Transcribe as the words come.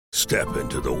Step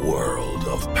into the world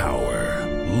of power,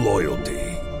 loyalty,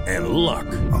 and luck.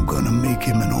 I'm gonna make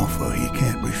him an offer he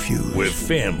can't refuse. With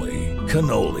family,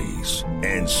 cannolis,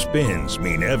 and spins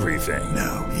mean everything.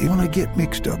 Now, you wanna get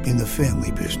mixed up in the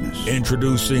family business.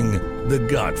 Introducing The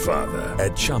Godfather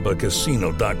at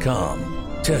ChumbaCasino.com.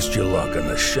 Test your luck in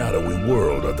the shadowy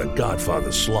world of The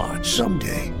Godfather slot.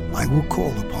 Someday, I will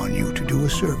call upon you to do a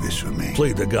service for me.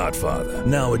 Play The Godfather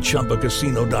now at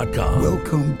ChumbaCasino.com.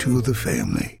 Welcome to the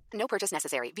family. No purchase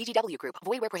necessary. VGW Group.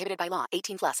 Void where prohibited by law.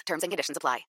 18 plus. Terms and conditions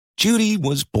apply. Judy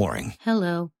was boring.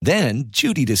 Hello. Then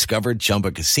Judy discovered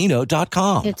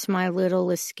ChumbaCasino.com. It's my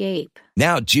little escape.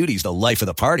 Now Judy's the life of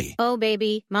the party. Oh,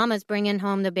 baby, mama's bringing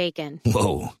home the bacon.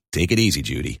 Whoa, take it easy,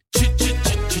 Judy.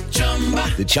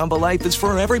 The Chumba life is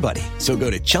for everybody. So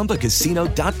go to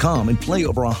ChumbaCasino.com and play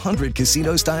over 100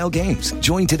 casino-style games.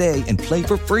 Join today and play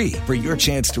for free for your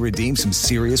chance to redeem some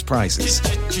serious prizes.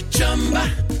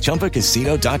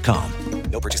 ChumbaCasino.com.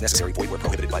 No purchase necessary. Void where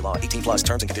prohibited by law. 18 plus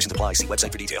terms and conditions apply. See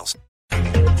website for details.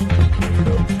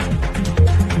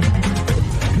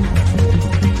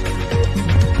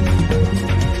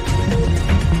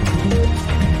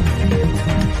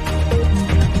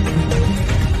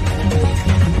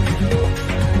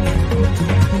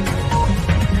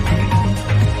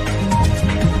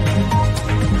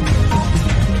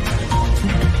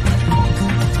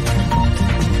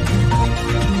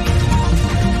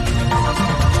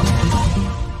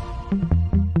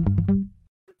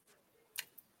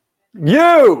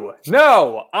 You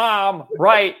know I'm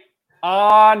right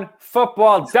on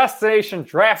football destination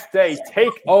draft day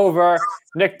takeover.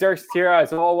 Nick Durst here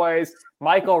as always.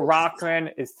 Michael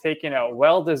Rockman is taking a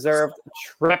well-deserved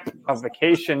trip of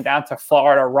vacation down to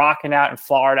Florida, rocking out in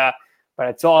Florida. But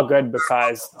it's all good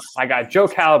because I got Joe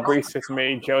Calabrese with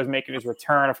me. Joe's making his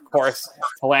return, of course,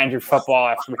 to Landry Football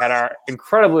after we had our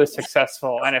incredibly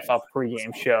successful NFL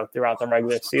pregame show throughout the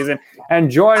regular season. And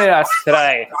joining us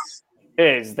today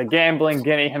is the gambling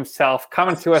guinea himself,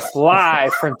 coming to us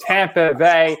live from Tampa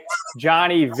Bay,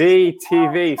 Johnny V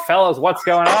TV. Fellas, what's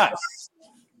going on?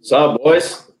 What's up,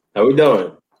 boys? How we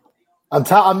doing?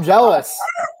 I'm jealous.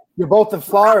 You're both in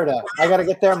Florida. I got to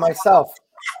get there myself.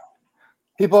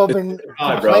 People have been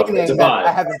complaining that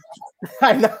I haven't.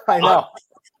 I know.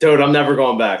 Dude, I'm never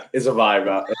going back. It's a vibe,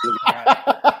 bro.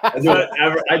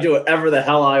 I do whatever the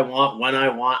hell I want when I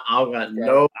want. I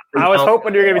was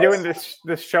hoping you were going to be doing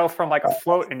this show from like a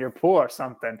float in your pool or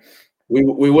something. We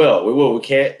will. We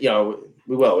can't.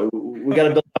 We will. We got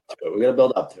to build up to it. We got to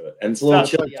build up to it. And it's a little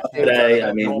chilly out today.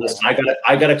 I mean, listen,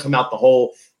 I got to come out the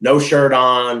whole no shirt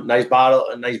on, nice bottle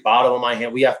in my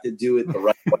hand. We have to do it the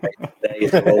right way.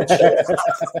 It's a little chilly.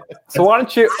 So why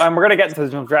don't you? We're going to get into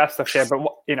the draft stuff here, but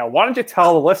why don't you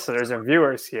tell the listeners and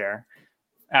viewers here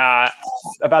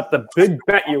about the big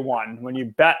bet you won when you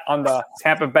bet on the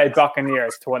Tampa Bay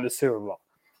Buccaneers to win the Super Bowl?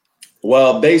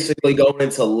 Well, basically going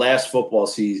into last football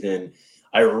season,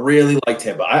 I really like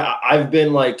Tampa. I've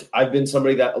been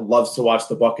somebody that loves to watch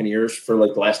the Buccaneers for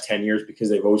like the last 10 years because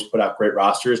they've always put out great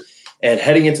rosters. And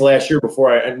heading into last year,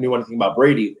 before I knew anything about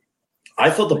Brady, I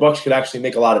thought the Bucs could actually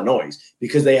make a lot of noise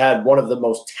because they had one of the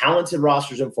most talented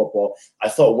rosters in football. I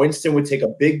thought Winston would take a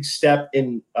big step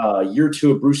in year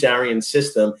 2 of Bruce Arians'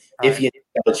 system if he had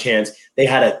a chance. They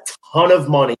had a ton of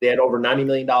money. They had over $90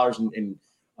 million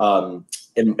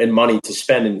in money to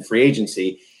spend in free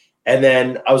agency. And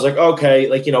then I was like, okay,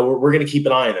 we're going to keep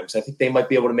an eye on them because I think they might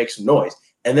be able to make some noise.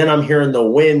 And then I'm hearing the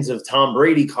winds of Tom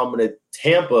Brady coming to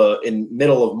Tampa in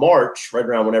middle of March, right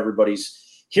around when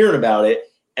everybody's hearing about it.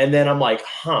 And then I'm like,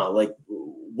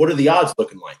 what are the odds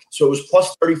looking like? So it was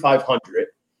plus 3,500.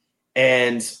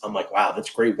 And I'm like, wow,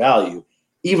 that's great value.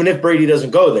 Even if Brady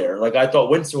doesn't go there, I thought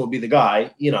Winston would be the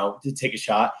guy, to take a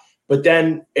shot. But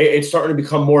then it's starting to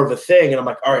become more of a thing. And I'm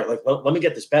like, all right, let me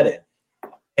get this bet in.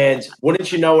 And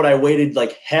wouldn't you know it, I waited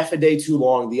half a day too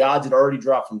long. The odds had already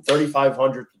dropped from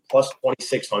 3,500 to plus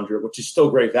 2,600, which is still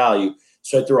great value.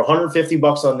 So I threw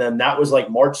 $150 on them. That was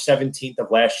March 17th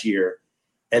of last year.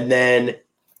 And then,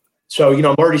 so, I'm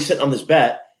already sitting on this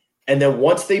bet. And then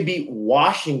once they beat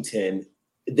Washington,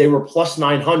 they were plus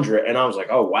 900. And I was like,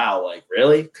 oh, wow,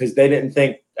 really? Because they didn't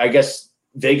think, I guess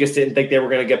Vegas didn't think they were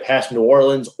going to get past New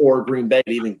Orleans or Green Bay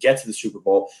to even get to the Super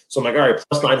Bowl. So I'm like, all right,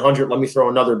 plus 900, let me throw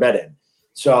another bet in.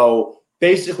 So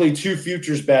basically 2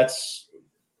 futures bets,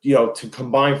 to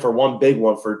combine for one big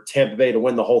one for Tampa Bay to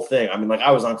win the whole thing. I mean,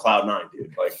 I was on cloud 9,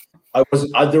 dude.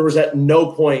 There was at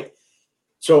no point.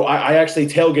 So I actually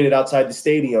tailgated outside the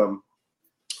stadium.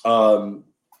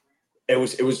 It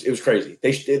was crazy.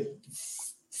 They did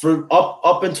for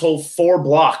up until 4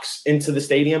 blocks into the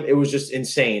stadium. It was just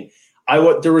insane.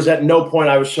 There was at no point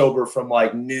I was sober from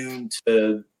noon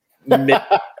to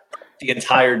midnight. the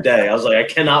entire day. I was like, I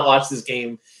cannot watch this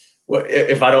game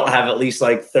if I don't have at least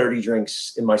like 30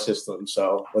 drinks in my system.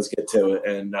 So let's get to it.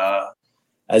 And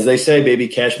as they say, baby,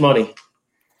 cash money.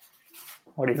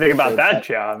 What do you think about that,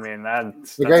 Joe? I mean,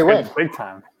 that's a great win. Big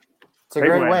time. It's a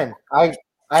great win. I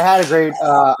had a great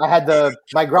I had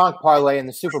my Gronk parlay in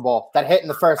the Super Bowl that hit in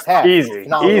the first half. Easy.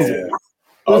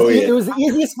 It was the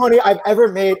easiest money I've ever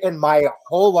made in my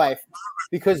whole life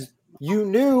because you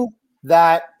knew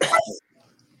that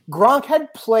Gronk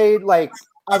had played,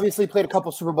 obviously played a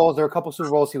couple Super Bowls. There were a couple Super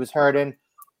Bowls he was hurt in.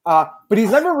 But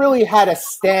he's never really had a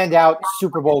standout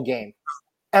Super Bowl game.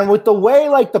 And with the way,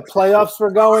 the playoffs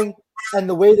were going and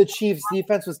the way the Chiefs'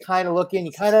 defense was kind of looking,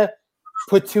 you kind of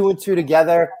put 2 and 2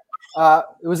 together.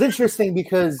 It was interesting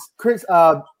because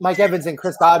Mike Evans and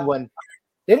Chris Godwin,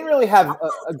 they didn't really have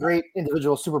a great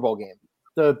individual Super Bowl game.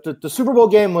 The Super Bowl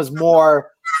game was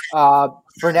more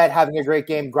Burnett having a great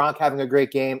game, Gronk having a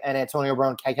great game, and Antonio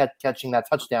Brown catching that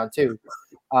touchdown too.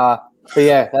 But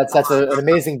yeah, that's an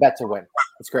amazing bet to win.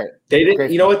 It's great. They didn't.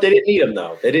 Great you know what? They didn't need him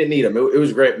though. They didn't need him. It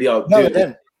was great. No, they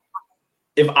didn't.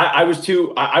 If I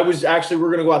was actually,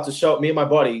 we're gonna go out to Soho, me and my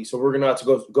buddy. So we're gonna have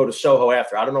to go to Soho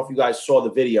after. I don't know if you guys saw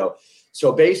the video.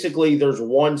 So basically, there's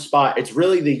one spot. It's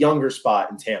really the younger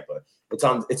spot in Tampa.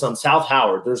 It's on South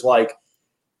Howard. There's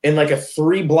in a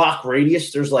 3-block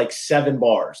radius, there's 7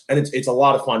 bars, and it's a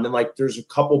lot of fun. And there's a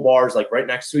couple bars right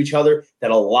next to each other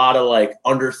that a lot of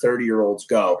under 30-year-olds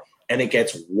go, and it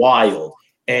gets wild.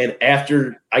 And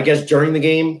after, I guess during the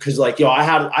game, because I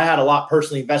had a lot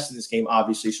personally invested in this game,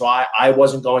 obviously, so I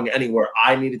wasn't going anywhere.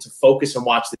 I needed to focus and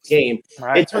watch this game.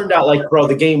 Right. It turned out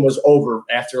the game was over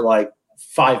after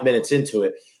 5 minutes into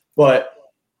it, but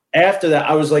after that,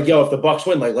 I was like, yo, if the Bucs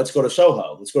win, let's go to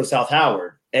Soho. Let's go to South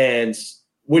Howard. And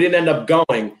we didn't end up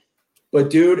going. But,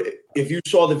 dude, if you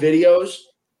saw the videos,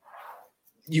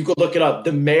 you could look it up.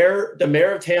 The mayor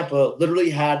of Tampa literally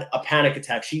had a panic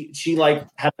attack. She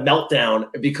had a meltdown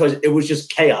because it was just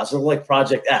chaos. It was like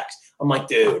Project X. I'm like,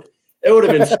 dude, it would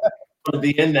have been so fun to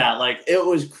be in that. It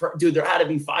was dude, there had to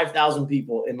be 5,000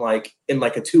 people in a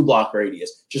 2-block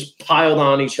radius just piled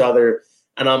on each other.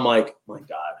 And I'm like, my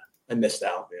God. I missed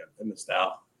out, man. I missed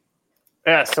out.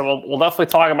 Yeah, so we'll definitely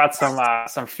talk about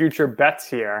some future bets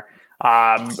here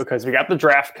because we got the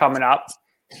draft coming up.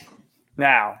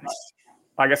 Now,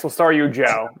 I guess we'll start you,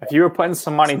 Joe. If you were putting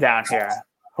some money down here,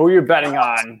 who are you betting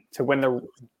on to win the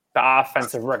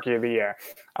offensive rookie of the year?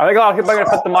 I think a lot of people are going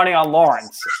to put the money on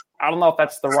Lawrence. I don't know if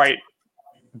that's the right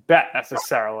bet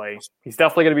necessarily. He's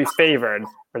definitely going to be favored,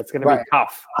 but it's going to be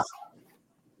tough.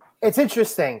 It's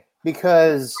interesting.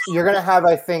 Because you're going to have,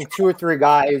 I think, 2 or 3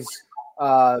 guys, 2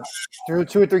 or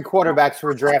 3 quarterbacks who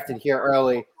were drafted here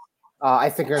early.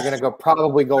 I think are going to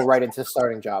probably go right into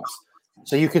starting jobs.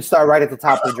 So you could start right at the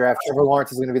top of the draft. Trevor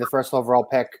Lawrence is going to be the first overall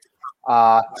pick.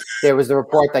 There was the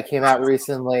report that came out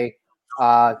recently.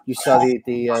 You saw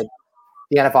the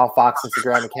NFL Fox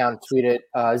Instagram account tweeted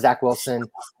Zach Wilson.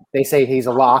 They say he's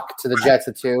a lock to the Jets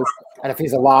at 2. And if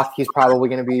he's a lock, he's probably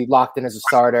going to be locked in as a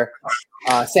starter.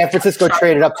 San Francisco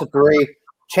traded up to 3.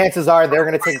 Chances are they're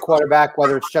going to take a quarterback,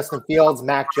 whether it's Justin Fields,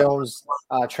 Mac Jones,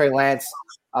 Trey Lance.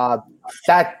 They'll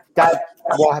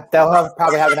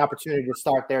probably have an opportunity to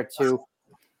start there too.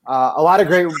 A lot of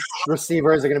great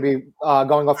receivers are going to be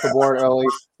going off the board early,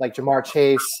 like Jamar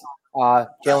Chase,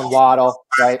 Jalen Waddle,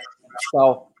 right?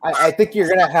 So I think you're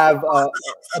going to have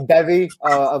a bevy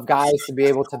of guys to be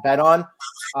able to bet on.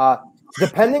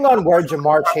 Depending on where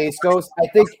Jamar Chase goes, I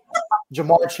think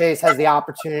Jamar Chase has the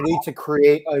opportunity to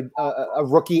create a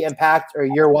rookie impact or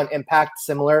year one impact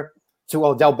similar to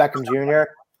Odell Beckham Jr.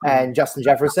 and Justin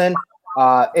Jefferson.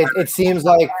 It seems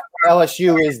like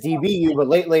LSU is DBU, but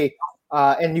lately,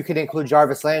 and you could include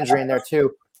Jarvis Landry in there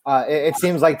too, it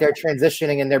seems like they're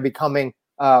transitioning and they're becoming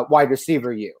wide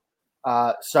receiver U.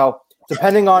 So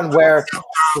depending on where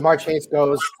Jamar Chase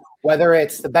goes, whether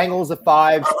it's the Bengals at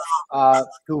 5,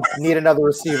 who need another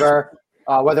receiver,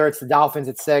 whether it's the Dolphins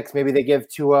at 6, maybe they give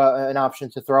Tua an option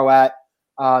to throw at.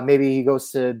 Maybe he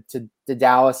goes to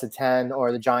Dallas at 10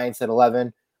 or the Giants at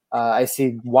 11. I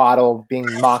see Waddle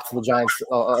being mocked to the Giants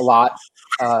a lot.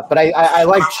 But I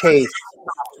like Chase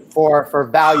for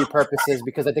value purposes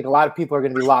because I think a lot of people are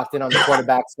going to be locked in on the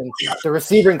quarterbacks. And the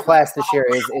receiving class this year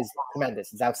is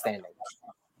tremendous. It's outstanding.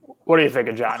 What do you think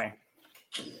of Johnny?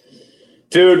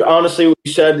 Dude, honestly, what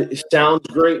you said it sounds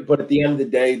great, but at the end of the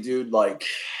day, dude, like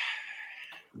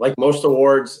most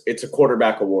awards, it's a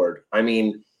quarterback award. I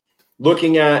mean,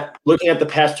 looking at the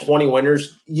past 20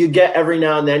 winners, you get every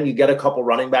now and then you get a couple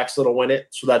running backs that'll win it,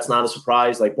 so that's not a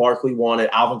surprise. Like Barkley won it,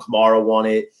 Alvin Kamara won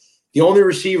it, The only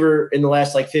receiver in the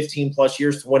last 15 plus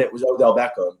years to win it was Odell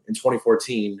Beckham in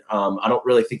 2014. I don't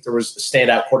really think there was a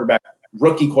standout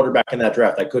rookie quarterback in that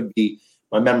draft.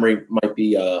 My memory might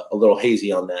be a little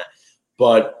hazy on that.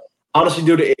 But honestly,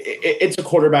 dude, it's a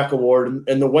quarterback award.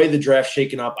 And the way the draft's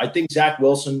shaken up, I think Zach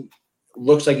Wilson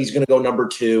looks like he's going to go number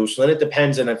 2. So then it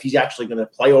depends on if he's actually going to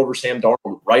play over Sam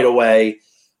Darnold right away.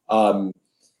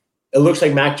 It looks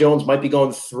like Mac Jones might be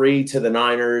going 3 to the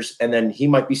Niners, and then he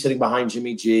might be sitting behind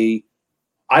Jimmy G.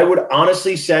 I would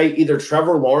honestly say either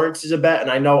Trevor Lawrence is a bet,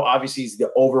 and I know obviously he's the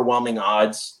overwhelming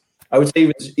odds. I would say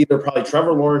it's either probably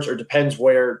Trevor Lawrence, or depends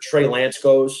where Trey Lance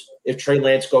goes. If Trey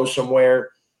Lance goes somewhere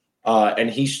and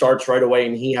he starts right away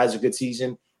and he has a good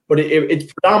season. But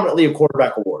it's predominantly a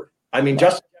quarterback award. I mean,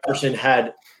 Justin Jefferson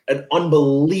had an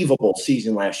unbelievable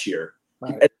season last year.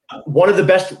 Right. One of the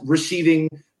best receiving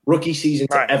rookie seasons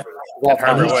ever.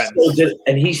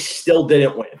 And he still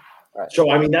didn't win. Right.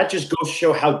 So, I mean, that just goes to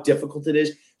show how difficult it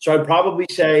is. So I'd probably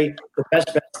say the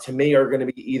best bets to me are going to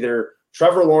be either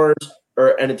Trevor Lawrence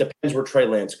and it depends where Trey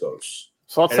Lance goes.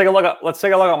 So let's take a look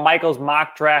at Michael's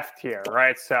mock draft here,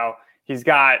 right? So he's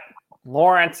got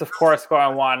Lawrence, of course,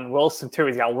 going 1, Wilson 2.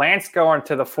 He's got Lance going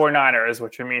to the 49ers,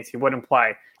 which means he wouldn't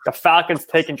play. The Falcons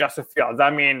taking Justin Fields. I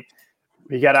mean,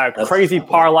 we got a crazy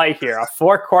parlay here, a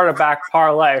 4-quarterback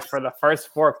parlay for the first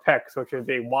 4 picks, which would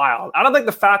be wild. I don't think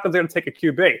the Falcons are going to take a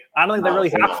QB. I don't think they really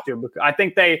have to. Because I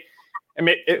think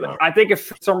I think if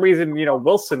for some reason,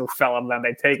 Wilson fell them, then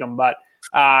they take him. But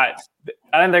I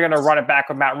think they're going to run it back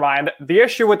with Matt Ryan. The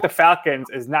issue with the Falcons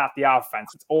is not the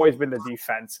offense. It's always been the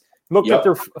defense. Look at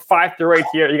through 5 through 8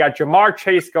 here. You got Jamar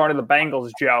Chase going to the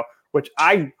Bengals, Joe, which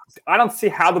I don't see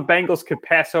how the Bengals could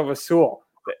pass over Sewell.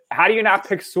 How do you not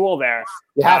pick Sewell there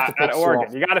at Oregon?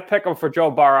 Sewell. You got to pick him for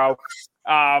Joe Burrow.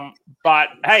 But,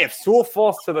 hey, if Sewell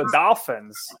falls to the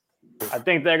Dolphins, I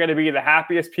think they're going to be the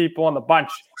happiest people in the bunch,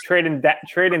 trading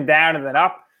down and then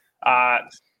up.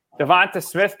 Devonta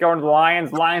Smith going to the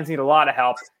Lions. Lions need a lot of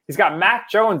help. He's got Mac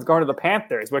Jones going to the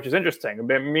Panthers, which is interesting.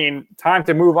 I mean, time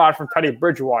to move on from Teddy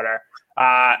Bridgewater.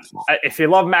 If you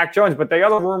love Mac Jones, but the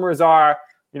other rumors are,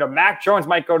 Mac Jones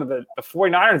might go to the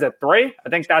 49ers at 3. I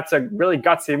think that's a really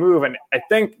gutsy move. And I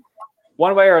think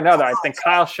one way or another, I think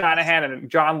Kyle Shanahan and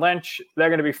John Lynch, they're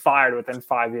going to be fired within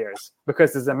 5 years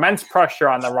because there's immense pressure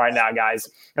on them right now, guys.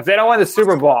 If they don't win the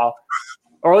Super Bowl,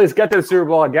 or at least get to the Super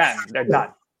Bowl again, they're done.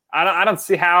 I don't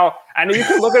see how. And you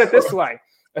can look at it this way.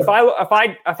 If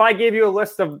I gave you a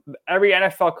list of every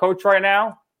NFL coach right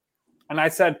now, and I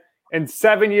said in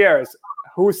 7 years,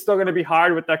 who's still going to be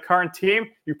hired with their current team,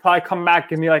 you probably come back and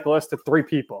give me a list of 3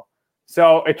 people.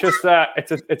 So it's just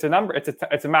it's a number.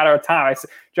 It's a matter of time.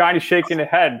 Johnny's shaking his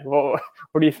head. Well,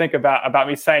 what do you think about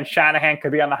me saying Shanahan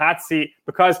could be on the hot seat?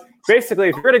 Because basically,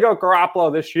 if you're going to go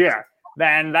Garoppolo this year,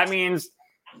 then that means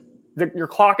your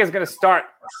clock is going to start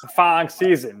the following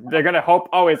season. They're going to hope,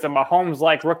 it's a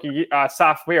Mahomes-like rookie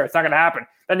sophomore year. It's not going to happen.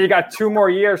 Then you got 2 more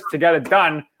years to get it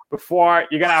done before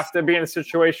you're going to have to be in the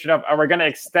situation of, are we going to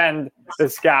extend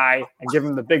this guy and give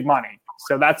him the big money?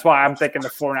 So that's why I'm thinking the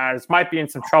 49ers might be in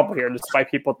some trouble here, despite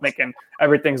people thinking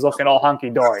everything's looking all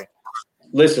hunky-dory.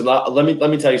 Listen, let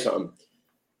me tell you something.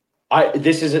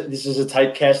 This is a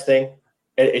typecast thing.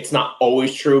 It's not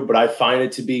always true, but I find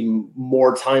it to be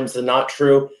more times than not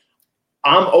true.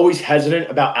 I'm always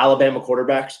hesitant about Alabama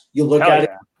quarterbacks. You look at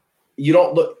it, you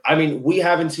don't look. I mean, we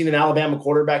haven't seen an Alabama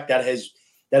quarterback that has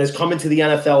come into the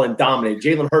NFL and dominated.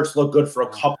 Jalen Hurts looked good for a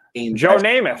couple games. Joe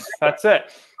Namath, that's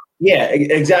it. Yeah,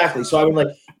 exactly. So I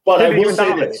mean, but I will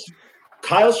say this: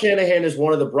 Kyle Shanahan is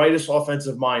one of the brightest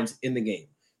offensive minds in the game.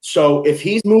 So if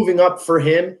he's moving up for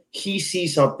him, he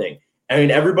sees something. I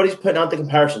mean, everybody's putting out the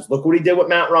comparisons. Look what he did with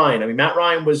Matt Ryan. I mean, Matt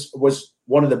Ryan was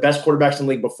one of the best quarterbacks in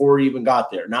the league before he even got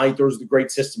there. Now he throws the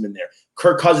great system in there.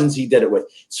 Kirk Cousins he did it with.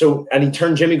 And he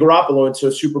turned Jimmy Garoppolo into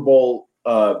a Super Bowl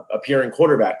appearing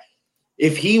quarterback.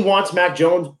 If he wants Mac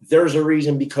Jones, there's a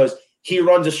reason, because he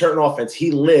runs a certain offense.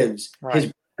 He lives. Right. His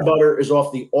bread and butter is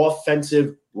off the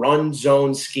offensive run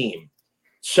zone scheme.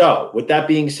 So with that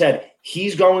being said,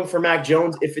 he's going for Mac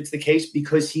Jones if it's the case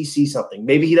because he sees something.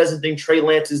 Maybe he doesn't think Trey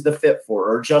Lance is the fit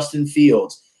for, or Justin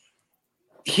Fields.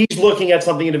 He's looking at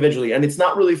something individually, and it's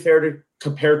not really fair to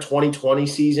compare 2020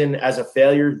 season as a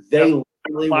failure. They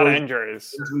literally were an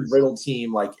injury-riddled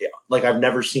team like I've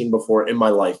never seen before in my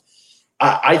life.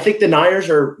 I think the Niners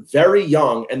are very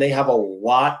young, and they have a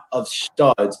lot of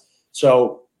studs.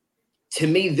 So to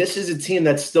me, this is a team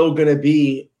that's still going to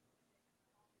be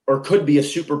or could be a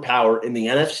superpower in the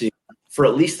NFC for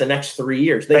at least the next 3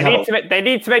 years. They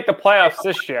need to make the playoffs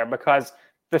this year, because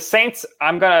the Saints,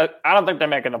 I don't think they're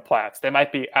making the playoffs. They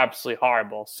might be absolutely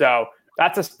horrible. So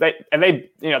they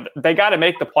got to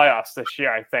make the playoffs this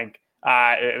year, I think.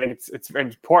 I think it's very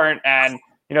important. And,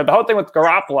 the whole thing with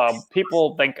Garoppolo,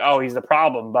 people think, oh, he's the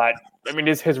problem. But, I mean,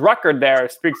 his record there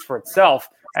speaks for itself.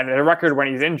 And the record when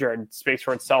he's injured speaks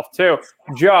for itself, too.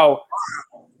 Joe,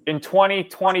 in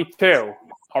 2022,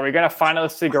 are we going to finally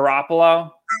see Garoppolo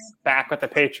back with the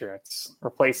Patriots,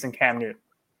 replacing Cam Newton?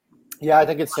 Yeah, I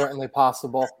think it's certainly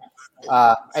possible.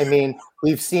 I mean,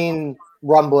 we've seen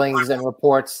rumblings and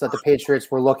reports that the Patriots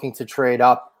were looking to trade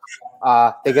up.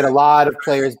 They get a lot of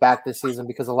players back this season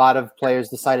because a lot of players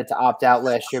decided to opt out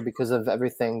last year because of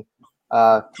everything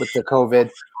with the COVID.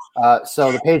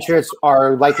 So the Patriots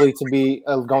are likely to be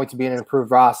going to be an improved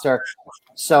roster.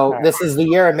 So this is the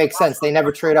year it makes sense. They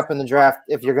never trade up in the draft.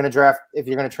 If you're going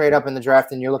to trade up in the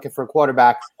draft and you're looking for a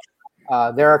quarterback,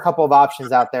 there are a couple of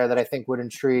options out there that I think would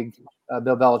intrigue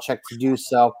Bill Belichick to do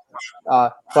so.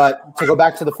 But to go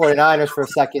back to the 49ers for a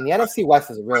second, the NFC West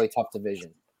is a really tough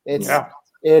division.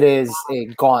 It is a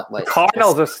gauntlet. The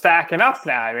Cardinals are stacking up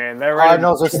now. I mean,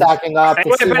 Cardinals are stacking up. They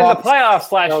would have been in the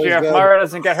playoffs last year if Murray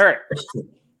doesn't get hurt.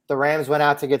 The Rams went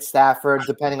out to get Stafford,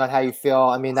 depending on how you feel.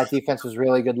 I mean, that defense was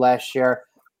really good last year.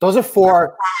 Those are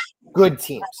 4 good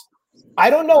teams.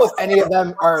 I don't know if any of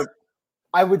them are,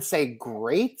 I would say,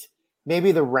 great.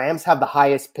 Maybe the Rams have the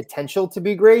highest potential to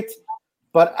be great.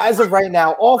 But as of right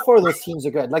now, all 4 of those teams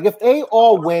are good. Like if they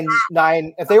all win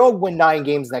 9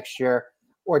 games next year,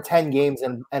 or 10 games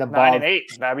and above. 9 and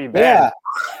 8, that'd be bad.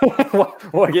 Yeah.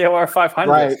 We'll get our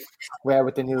 500. Right. Yeah,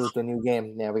 with the new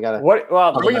game. Yeah, we got to.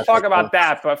 Well, we can talk about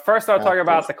that, but first I'll talk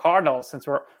about the Cardinals since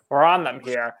we're on them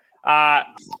here.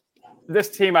 This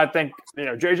team, I think,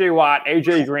 J.J. Watt,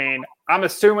 A.J. Green, I'm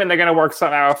assuming they're going to work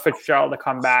something out with Fitzgerald to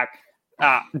come back.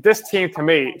 This team, to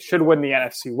me, should win the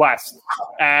NFC West.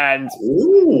 And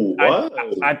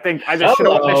I think they should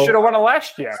have won it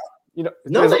last year.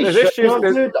 There's issues.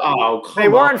 They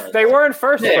weren't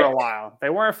first for a while. They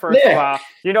weren't first for a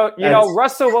while.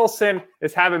 Russell Wilson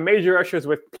is having major issues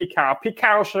with Pete Carroll. Pete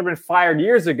Carroll should have been fired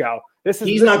years ago.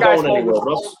 He's not going anywhere.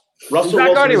 He's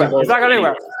not going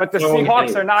anywhere. But the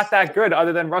Seahawks are not that good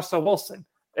other than Russell Wilson.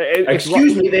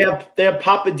 Excuse me, they have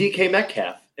Papa DK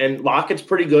Metcalf and Lockett's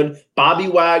pretty good. Bobby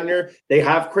Wagner. They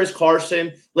have Chris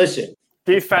Carson. Listen,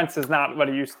 defense is not what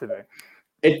it used to be.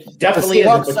 It definitely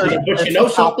isn't. But you know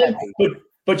something?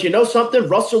 But you know something?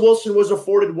 Russell Wilson was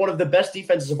afforded one of the best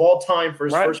defenses of all time for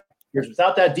his first years.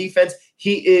 Without that defense,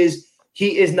 he is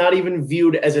not even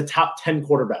viewed as a top 10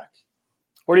 quarterback.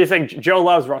 What do you think? Joe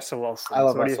loves Russell Wilson.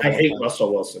 I hate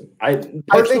Russell Wilson. I don't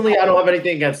have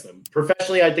anything against him.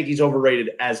 Professionally, I think he's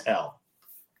overrated as hell.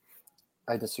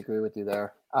 I disagree with you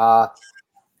there. I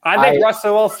think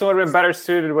Russell Wilson would have been better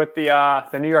suited with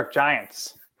the New York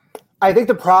Giants. I think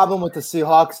the problem with the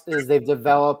Seahawks is they've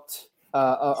developed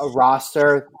a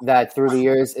roster that through the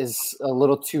years is a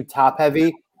little too top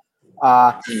heavy.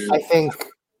 I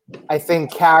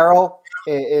think Carroll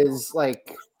is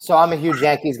like, so I'm a huge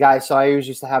Yankees guy, so I always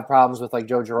used to have problems with like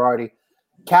Joe Girardi.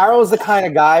 Carroll is the kind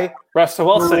of guy. Russell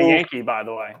Wilson, a Yankee, by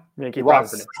the way. Yankee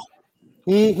property.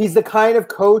 He's the kind of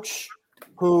coach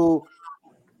who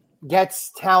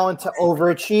gets talent to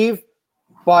overachieve,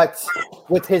 but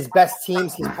with his best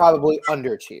teams, he's probably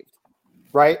underachieved,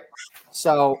 right?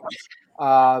 So,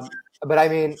 but I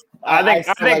mean, I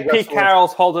think Pete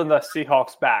Carroll's holding the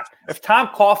Seahawks back. If Tom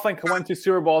Coughlin can win 2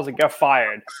 Super Bowls and get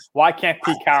fired, why can't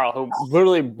Pete Carroll, who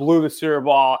literally blew the Super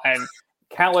Bowl and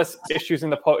countless issues in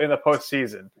the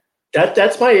postseason?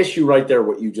 That's my issue right there.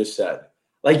 What you just said.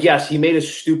 Like, yes, he made a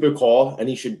stupid call, and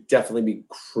he should definitely be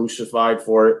crucified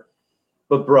for it.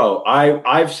 But, bro,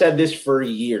 I've said this for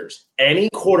years. Any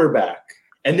quarterback,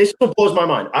 and this will blows my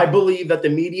mind, I believe that the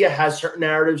media has certain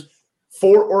narratives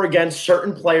for or against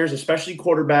certain players, especially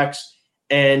quarterbacks,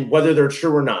 and whether they're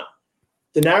true or not.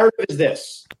 The narrative is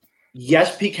this.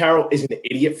 Yes, Pete Carroll is an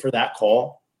idiot for that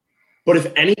call. But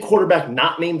if any quarterback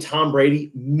not named Tom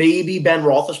Brady, maybe Ben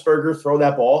Roethlisberger throw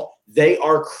that ball, they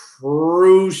are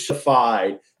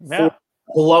crucified for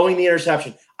blowing the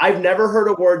interception. I've never heard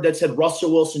a word that said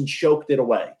Russell Wilson choked it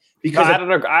away. Because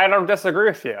I don't disagree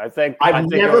with you. I've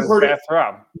never heard it.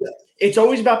 It's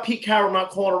always about Pete Carroll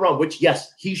not calling a run, which,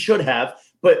 yes, he should have.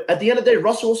 But at the end of the day,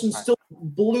 Russell Wilson still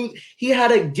blew. He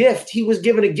had a gift. He was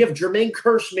given a gift. Jermaine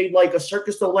Kearse made like a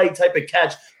circus delay type of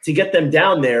catch to get them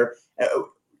down there.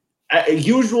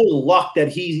 Usual luck that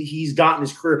he's got in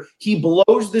his career. He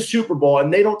blows the Super Bowl,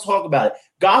 and they don't talk about it.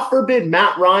 God forbid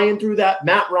Matt Ryan threw that.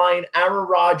 Matt Ryan, Aaron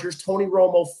Rodgers, Tony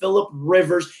Romo, Phillip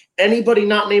Rivers, anybody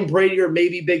not named Brady or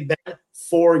maybe Big Ben,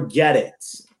 forget it.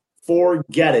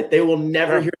 Forget it. They will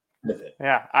never hear of it.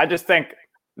 Yeah, I just think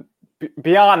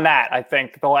beyond that, I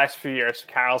think the last few years,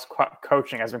 Carroll's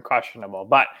coaching has been questionable.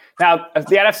 But now the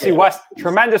NFC West,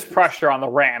 tremendous pressure on the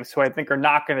Rams, who I think are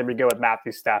not going to be good with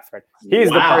Matthew Stafford. He's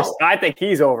the person. I think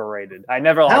he's overrated. I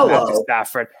never liked Matthew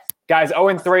Stafford. Guy's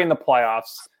 0-3 in the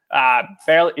playoffs.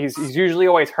 Barely. He's usually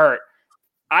always hurt.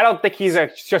 I don't think he's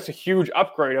just a huge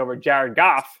upgrade over Jared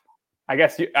Goff.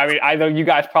 I know you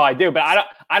guys probably do, but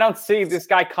I don't see this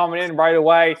guy coming in right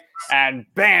away and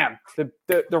bam,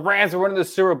 the Rams are winning the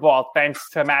Super Bowl thanks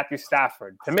to Matthew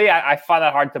Stafford. To me, I find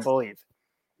that hard to believe.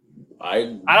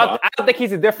 I don't think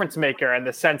he's a difference maker in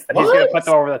the sense that he's going to put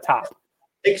them over the top.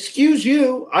 Excuse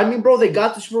you. I mean, bro, they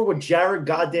got the Super Bowl with Jared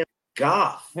goddamn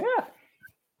Goff. Yeah.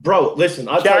 Bro, listen.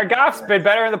 Jared Goff's been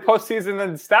better in the postseason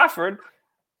than Stafford.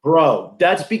 Bro,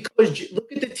 that's because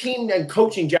look at the team and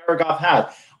coaching Jared Goff had.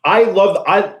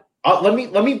 Let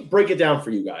me break it down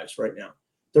for you guys right now.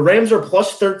 The Rams are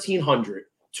plus 1,300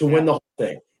 to win the whole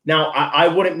thing. Now, I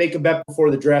wouldn't make a bet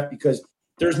before the draft because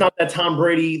there's not that Tom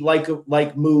Brady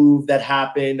like move that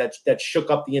happened that shook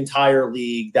up the entire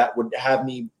league that would have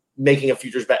me making a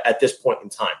futures bet at this point in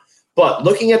time. But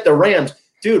looking at the Rams,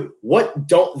 dude, what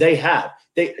don't they have?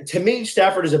 To me,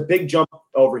 Stafford is a big jump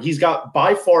over. He's got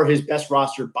by far his best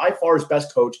roster, by far his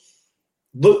best coach.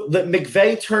 Look,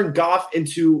 McVay turned Goff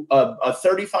into a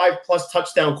 35-plus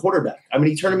touchdown quarterback. I mean,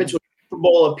 he turned him into a Super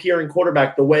Bowl appearing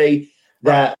quarterback the way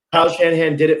that Kyle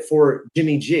Shanahan did it for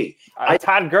Jimmy G.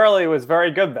 Todd Gurley was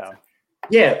very good, though.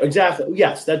 Yeah, exactly.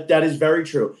 Yes, that is very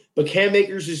true. But Cam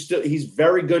Akers he's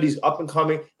very good. He's up and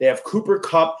coming. They have Cooper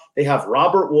Kupp. They have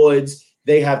Robert Woods.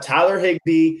 They have Tyler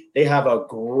Higbee. They have a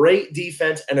great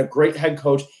defense and a great head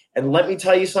coach. And let me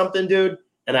tell you something, dude,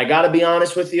 and I got to be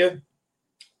honest with you.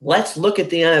 Let's look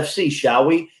at the NFC, shall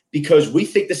we? Because we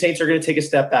think the Saints are going to take a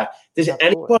step back. Does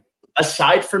anyone,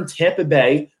 aside from Tampa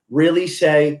Bay, really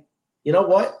say, you know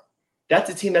what? That's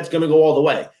a team that's going to go all the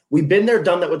way. We've been there,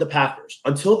 done that with the Packers.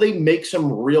 Until they make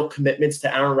some real commitments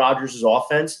to Aaron Rodgers'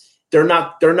 offense, they're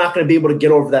not going to be able to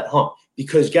get over that hump.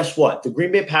 Because guess what? The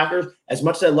Green Bay Packers, as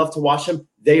much as I love to watch them,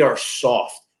 they are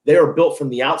soft. They are built from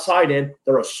the outside in.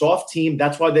 They're a soft team.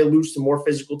 That's why they lose to more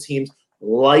physical teams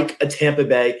like a Tampa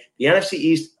Bay. The NFC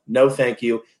East, no thank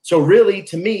you. So really,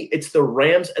 to me, it's the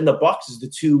Rams and the Bucs as the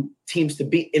two teams to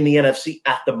beat in the NFC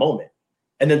at the moment.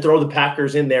 And then throw the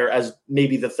Packers in there as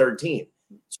maybe the third team.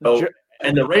 So,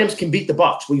 and the Rams can beat the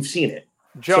Bucs. We've seen it.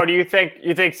 Joe, do you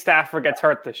think Stafford gets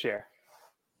hurt this year?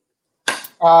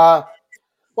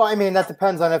 Well, I mean, that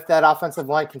depends on if that offensive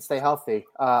line can stay healthy.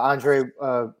 Andre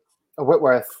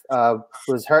Whitworth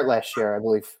was hurt last year, I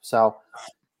believe. So,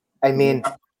 I mean,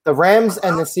 the Rams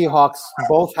and the Seahawks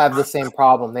both have the same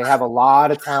problem. They have a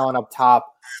lot of talent up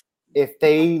top. If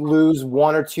they lose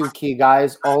one or two key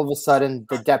guys, all of a sudden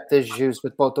the depth issues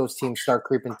with both those teams start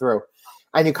creeping through.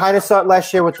 And you kind of saw it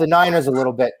last year with the Niners a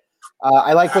little bit.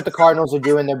 I like what the Cardinals are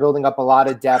doing. They're building up a lot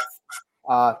of depth.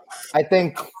 I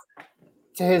think,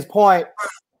 to his point,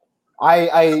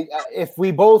 if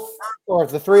we both, or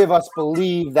if the three of us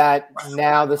believe that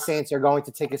now the Saints are going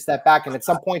to take a step back, and at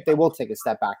some point they will take a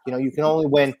step back. You know, you can only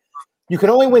win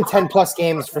 10+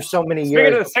 games for so many years.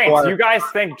 Speaking of the Saints, you guys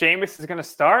think Jameis is going to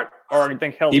start, or do you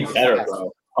think he'll better,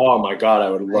 bro? Oh my God, I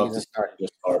would love to start,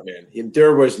 man.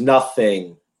 There was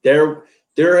nothing. There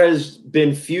has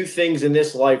been few things in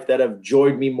this life that have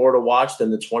joyed me more to watch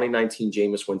than the 2019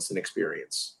 Jameis Winston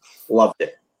experience. Loved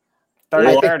it.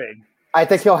 30-30. I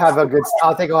think he'll have a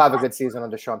good season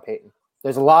under Sean Payton.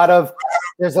 There's a lot of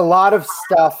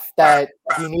stuff that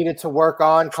he needed to work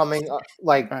on coming from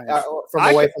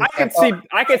away from Tampa.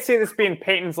 I could see this being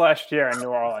Payton's last year in New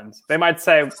Orleans. They might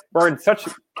say we're in such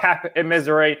cap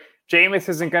misery. Jameis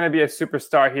isn't going to be a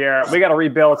superstar here. We got to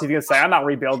rebuild. He's going to say, "I'm not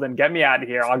rebuilding. Get me out of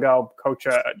here. I'll go coach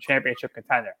a championship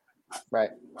contender."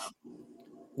 Right.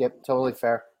 Yep. Totally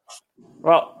fair.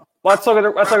 Well, let's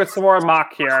look at some more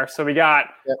mock here. So we got.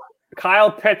 Yep.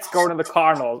 Kyle Pitts going to the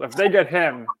Cardinals. If they get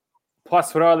him,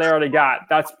 plus whatever they already got,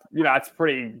 that's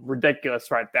pretty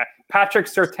ridiculous right there. Patrick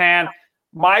Surtain,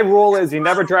 my rule is you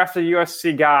never draft a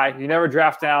USC guy. You never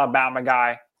draft an Alabama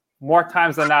guy. More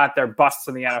times than not, they're busts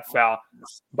in the NFL.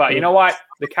 But you know what?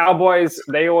 The Cowboys,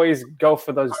 they always go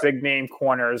for those big-name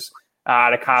corners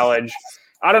out of college.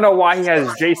 I don't know why he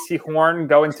has J.C. Horn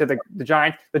going to the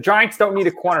Giants. The Giants don't need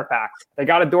a cornerback. They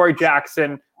got Adoree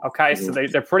Jackson. Okay, so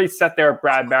they're pretty set there at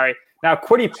Bradbury. Now,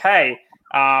 Kwity Paye,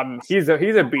 he's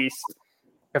a beast.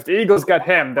 If the Eagles get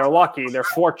him, they're lucky. They're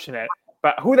fortunate.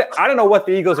 But I don't know what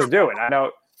the Eagles are doing. I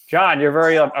know, John, you're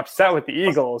very upset with the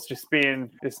Eagles just being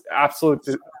this absolute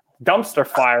dumpster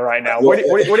fire right now. What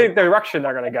direction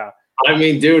they're going to go? I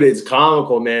mean, dude, it's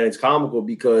comical, man. It's comical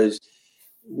because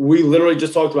we literally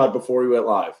just talked about it before we went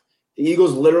live. The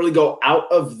Eagles literally go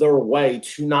out of their way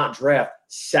to not draft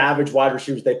savage wide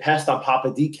receivers. They passed on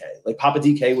Papa DK. Like, Papa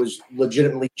DK was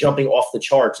legitimately jumping off the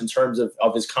charts in terms of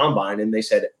his combine, and they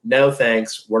said, no,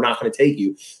 thanks, we're not going to take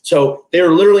you. So they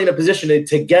were literally in a position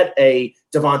to get a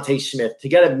Devontae Smith, to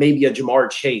get maybe a Jamar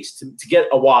Chase, to get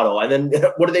a Waddle. And then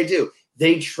what do?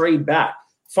 They trade back.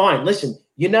 Fine, listen,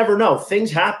 you never know.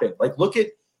 Things happen. Like, look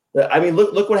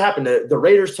what happened. The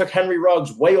Raiders took Henry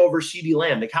Ruggs way over CeeDee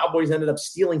Lamb. The Cowboys ended up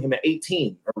stealing him at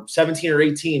 18 or 17 or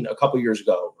 18 a couple years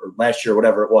ago, or last year,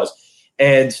 whatever it was.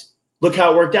 And look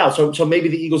how it worked out. So maybe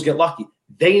the Eagles get lucky.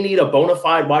 They need a bona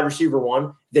fide wide receiver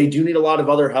one. They do need a lot of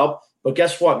other help. But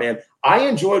guess what, man? I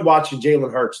enjoyed watching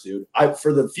Jalen Hurts, dude.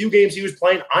 For the few games he was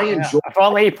playing, I enjoyed. If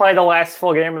only he played the last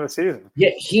full game of the season. Yeah,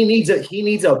 he needs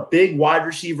a big wide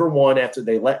receiver one after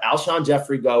they let Alshon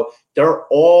Jeffrey go. They're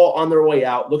all on their way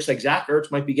out. Looks like Zach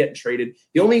Ertz might be getting traded.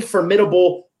 The only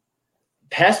formidable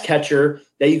pass catcher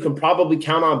that you can probably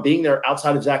count on being there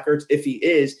outside of Zach Ertz, if he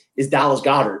is Dallas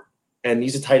Goedert, and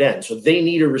he's a tight end. So they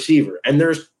need a receiver, and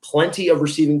there's plenty of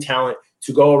receiving talent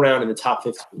to go around in the top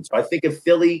 15. So I think if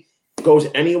Philly goes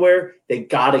anywhere, they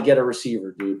got to get a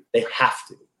receiver, dude. They have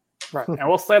to. Right. And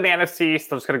we'll stay in the NFC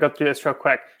East. I'm just going to go through this real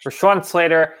quick. Rashawn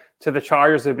Slater to the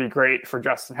Chargers would be great for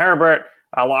Justin Herbert.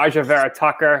 Elijah Vera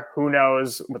Tucker, who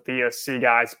knows with the USC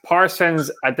guys.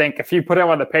 Parsons, I think if you put him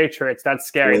on the Patriots, that's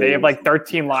scary. They have like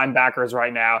 13 linebackers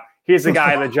right now. He's the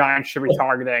guy the Giants should be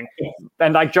targeting.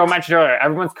 And like Joe mentioned earlier,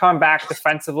 everyone's coming back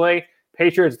defensively.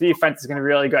 Patriots defense is going to be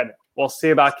really good. We'll see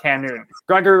about Cam Newton.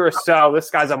 Gregory Rousseau,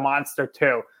 this guy's a monster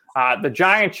too. The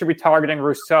Giants should be targeting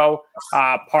Rousseau,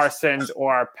 Parsons,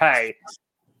 or Pay.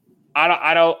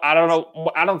 I don't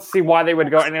know. I don't see why they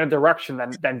would go in any other direction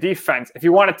than defense. If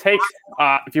you want to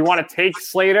take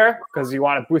Slater because you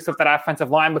want to boost up that offensive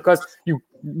line, because you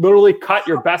literally cut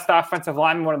your best offensive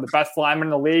lineman, one of the best linemen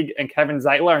in the league, and Kevin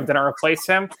Zeitler, and didn't replace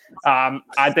him.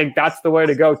 I think that's the way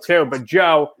to go too. But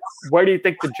Joe, where do you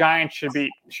think the Giants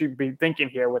should be thinking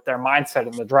here with their mindset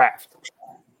in the draft?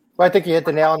 Well, I think you hit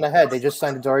the nail on the head. They just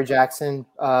signed Adoree Jackson.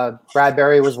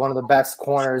 Bradbury was one of the best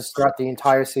corners throughout the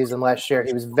entire season last year.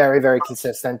 He was very, very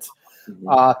consistent.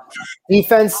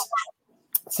 Defense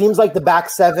seems like the back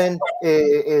seven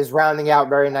is rounding out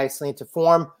very nicely into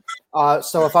form.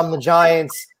 So if I'm the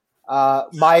Giants,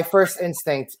 my first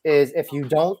instinct is if you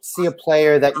don't see a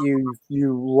player that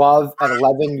you love at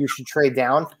 11, you should trade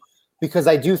down, because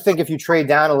I do think if you trade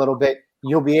down a little bit,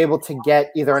 you'll be able to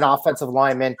get either an offensive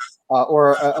lineman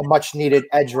or a much-needed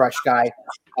edge rush guy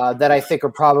that I think are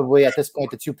probably at this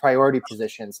point the two priority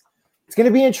positions. It's going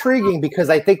to be intriguing because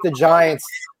I think the Giants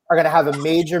are going to have a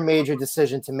major, major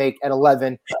decision to make at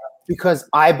 11, because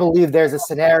I believe there's a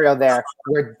scenario there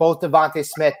where both Devontae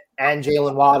Smith and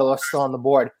Jalen Waddle are still on the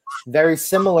board. Very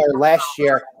similar last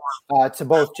year to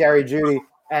both Jerry Jeudy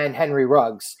and Henry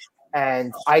Ruggs.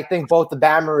 And I think both the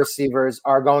Bama receivers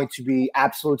are going to be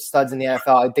absolute studs in the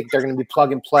NFL. I think they're going to be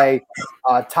plug and play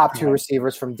top two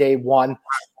receivers from day one.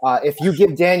 If you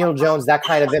give Daniel Jones that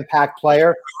kind of impact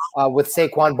player with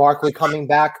Saquon Barkley coming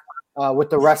back with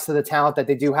the rest of the talent that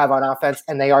they do have on offense,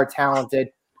 and they are talented,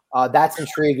 that's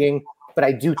intriguing. But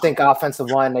I do think offensive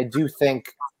line, I do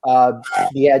think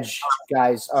the edge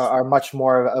guys are much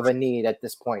more of a need at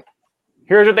this point.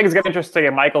 Here's what things get interesting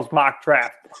in Michael's mock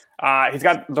draft. He's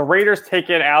got the Raiders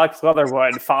taking Alex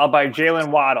Leatherwood, followed by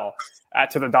Jalen Waddle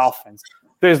to the Dolphins.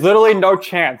 There's literally no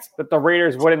chance that the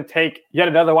Raiders wouldn't take yet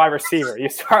another wide receiver. You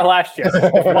saw last year.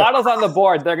 If Waddle's on the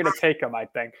board, they're going to take him, I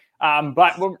think.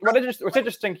 But what's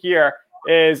interesting here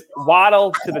is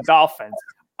Waddle to the Dolphins.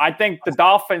 I think the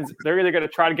Dolphins, they're either going to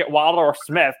try to get Waddle or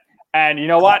Smith. And you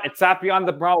know what? It's not beyond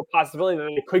the realm of possibility that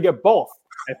they could get both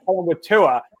and pull with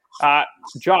Tua.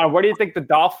 John, where do you think the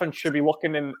Dolphins should be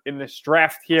looking in this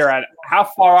draft here? At how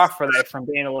far off are they from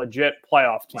being a legit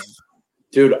playoff team?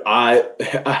 Dude, I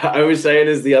was saying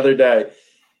this the other day.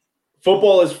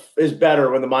 Football is better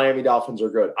when the Miami Dolphins are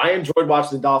good. I enjoyed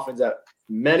watching the Dolphins at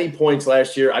many points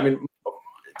last year. I mean,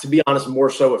 to be honest, more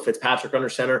so with Fitzpatrick under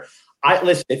center.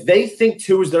 Listen, if they think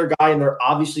Tua is their guy and they're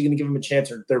obviously going to give him a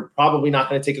chance, or they're probably not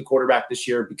going to take a quarterback this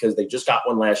year because they just got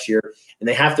one last year, and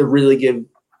they have to really give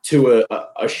Tua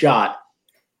a shot.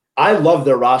 I love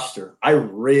their roster. I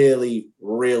really,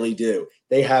 really do.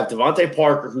 They have Devontae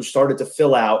Parker, who started to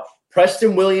fill out.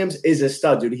 Preston Williams is a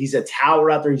stud, dude. He's a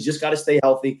tower out there. He's just got to stay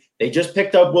healthy. They just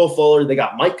picked up Will Fuller. They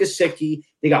got Mike Gesicki.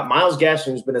 They got Myles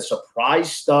Gaskin, who's been a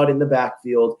surprise stud in the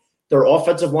backfield. Their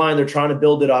offensive line, they're trying to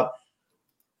build it up.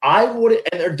 And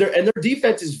their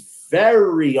defense is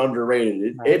very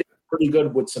underrated. It is pretty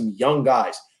good with some young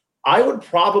guys. I would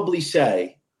probably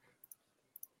say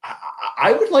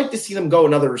I would like to see them go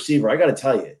another receiver. I got to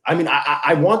tell you. I mean,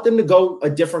 I want them to go a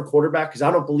different quarterback because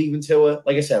I don't believe in Tua.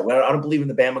 Like I said, I don't believe in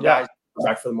the Bama guys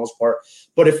for the most part.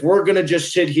 But if we're going to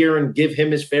just sit here and give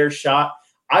him his fair shot,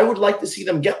 I would like to see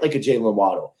them get like a Jalen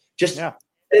Waddle. Just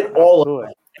it all up.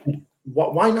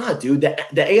 Why not, dude? The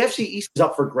AFC East is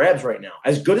up for grabs right now.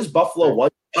 As good as Buffalo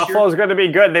was. Buffalo's going to be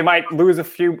good. They might lose a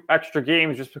few extra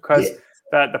games just because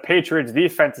the Patriots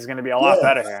defense is going to be a lot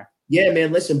better here. Yeah,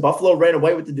 man, listen, Buffalo ran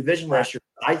away with the division last year.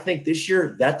 I think this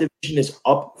year that division is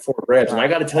up for grabs. And I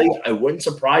got to tell you, it wouldn't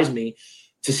surprise me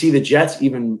to see the Jets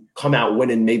even come out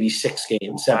winning maybe 6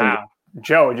 games, 7 games.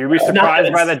 Joe, would you be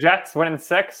surprised by the Jets winning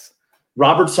 6?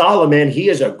 Robert Saleh, man, he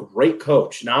is a great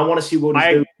coach. Now I want to see what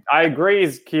he's doing. I agree.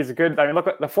 He's a good. I mean, look,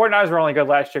 the 49ers were only good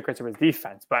last year because of his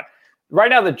defense. But right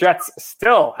now the Jets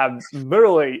still have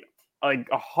literally like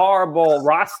a horrible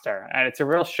roster. And it's a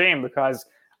real shame because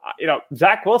 –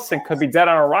 Zach Wilson could be dead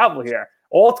on arrival here.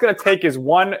 All it's going to take is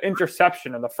one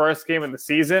interception in the first game of the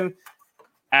season,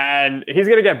 and he's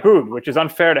going to get booed, which is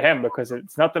unfair to him because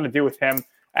it's nothing to do with him.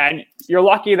 And you're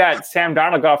lucky that Sam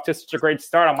Darnold got off to such a great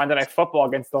start on Monday Night Football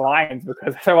against the Lions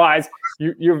because otherwise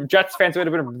your Jets fans would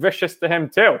have been vicious to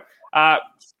him too.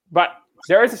 But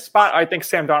there is a spot I think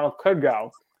Sam Darnold could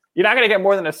go. You're not going to get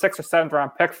more than a 6th or 7th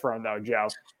round pick for him, though, Joe.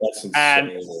 That's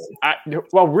insane. And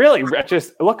really,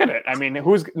 just look at it. I mean,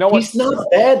 he's not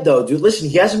bad, though, dude. Listen,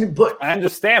 he hasn't been put. I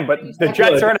understand, but the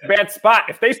Jets are in a bad spot.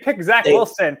 If they pick Zach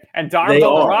Wilson and Darnold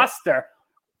on the roster,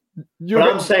 but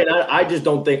I'm saying, I just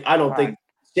don't think. I think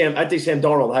Sam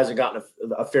Darnold hasn't gotten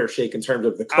a fair shake in terms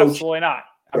of the coach. Absolutely not.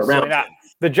 Absolutely not.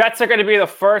 The Jets are going to be the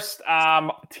first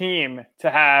team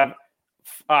to have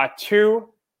 2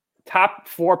 top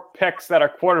 4 picks that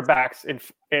are quarterbacks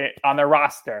on their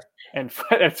roster, and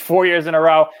it's 4 years in a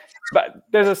row. But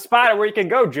there's a spot where you can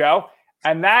go, Joe,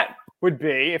 and that would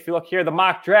be, if you look here, the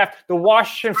mock draft, the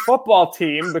Washington football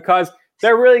team, because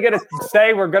they're really going to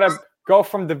say we're going to go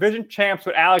from division champs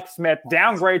with Alex Smith,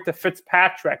 downgrade to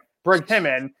Fitzpatrick, bring him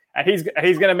in, and he's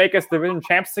going to make us division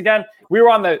champs again. We were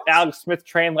on the Alex Smith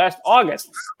train last August,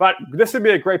 but this would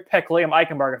be a great pick, Liam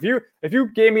Eichenberg. If you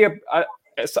gave me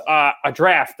a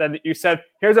draft and you said,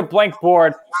 here's a blank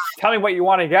board, tell me what you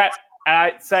want to get, and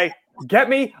I'd say, get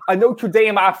me a Notre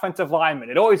Dame offensive lineman.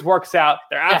 It always works out.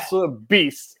 They're absolute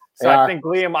beasts. So I think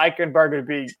Liam Eichenberg would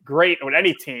be great with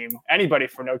any team, anybody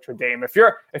for Notre Dame. If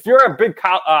you're a big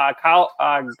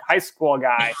high school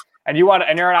guy and you're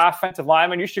an offensive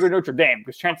lineman, you should go to Notre Dame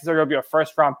because chances are you'll be a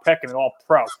first round pick and an all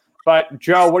pro. But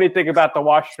Joe, what do you think about the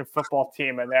Washington football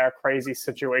team and their crazy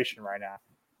situation right now?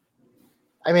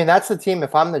 I mean, that's the team.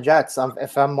 If I'm the Jets,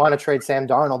 if I want to trade Sam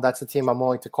Darnold, that's the team I'm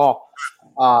willing to call.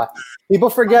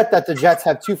 People forget that the Jets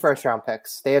have 2 first-round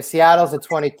picks. They have Seattle's at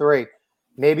 23.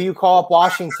 Maybe you call up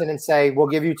Washington and say, we'll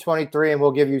give you 23 and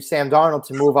we'll give you Sam Darnold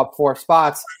to move up 4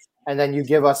 spots, and then you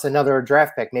give us another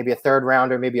draft pick, maybe a 3rd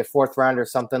rounder, maybe a 4th rounder,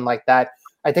 something like that.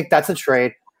 I think that's a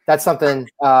trade. That's something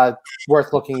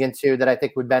worth looking into that I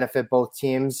think would benefit both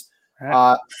teams. You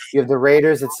have the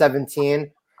Raiders at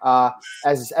 17.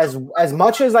 As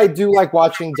much as I do like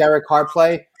watching Derek Carr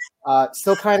play,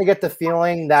 still kind of get the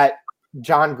feeling that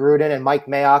John Gruden and Mike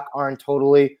Mayock aren't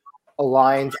totally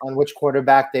aligned on which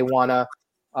quarterback they want to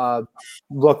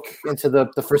look into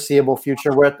the foreseeable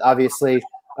future with. Obviously,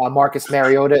 Marcus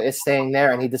Mariota is staying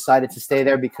there, and he decided to stay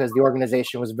there because the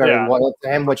organization was very loyal to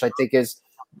him, which I think is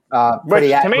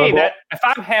pretty admirable. To me, if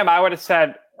I'm him, I would have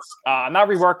said, I'm not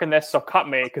reworking this, so cut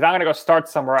me because I'm going to go start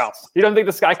somewhere else. You don't think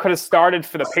this guy could have started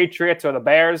for the Patriots or the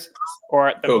Bears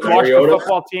or the Washington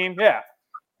football team? Yeah.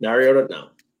 Mariota, no.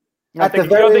 You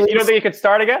don't think he could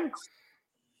start again?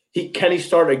 Can he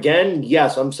start again?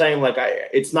 Yes. I'm saying,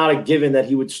 it's not a given that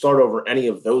he would start over any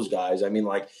of those guys. I mean,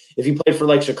 if he played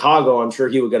for, Chicago, I'm sure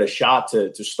he would get a shot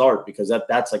to start because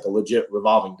that's, a legit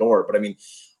revolving door. But, I mean,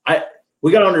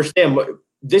 we got to understand –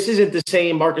 this isn't the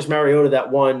same Marcus Mariota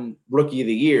that won Rookie of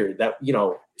the Year that,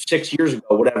 6 years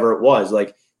ago, whatever it was.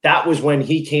 That was when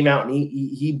he came out and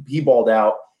he balled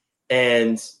out,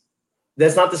 and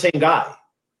that's not the same guy.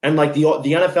 And the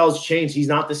NFL's changed. He's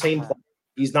not the same player.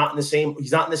 He's not in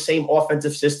the same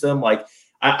offensive system.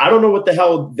 I don't know what the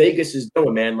hell Vegas is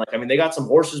doing, man. They got some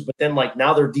horses, but then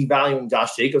now they're devaluing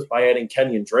Josh Jacobs by adding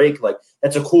Kenyon Drake.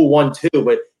 That's a cool one too,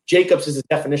 but Jacobs is the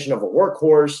definition of a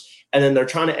workhorse. And then they're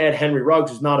trying to add Henry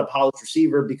Ruggs, who's not a polished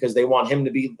receiver, because they want him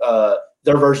to be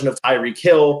their version of Tyreek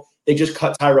Hill. They just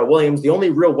cut Tyrell Williams. The only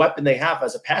real weapon they have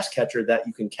as a pass catcher that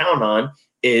you can count on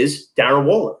is Darren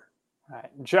Waller. All right.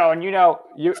 Joe, and you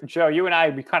and I,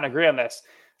 we kind of agree on this.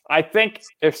 I think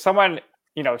if someone,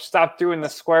 stopped doing the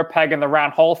square peg in the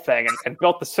round hole thing and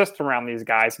built the system around these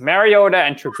guys, Mariota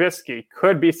and Trubisky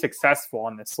could be successful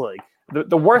in this league.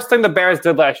 the worst thing the Bears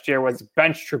did last year was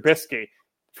bench Trubisky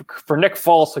for Nick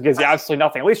Foles, who gives you absolutely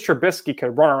nothing. At least Trubisky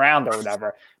could run around or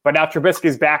whatever. But now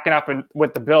Trubisky's backing up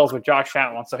with the Bills with Josh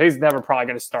Allen, so he's never probably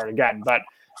going to start again. But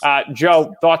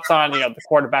Joe, thoughts on the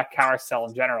quarterback carousel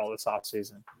in general this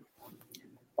offseason?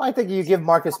 Well, I think you give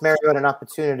Marcus Mariota an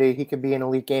opportunity. He could be an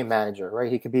elite game manager,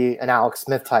 right? He could be an Alex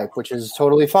Smith type, which is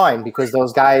totally fine because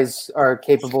those guys are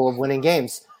capable of winning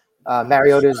games.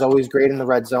 Mariota is always great in the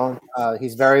red zone.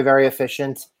 He's very, very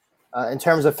efficient. In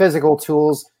terms of physical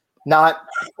tools, not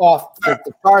off the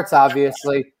charts,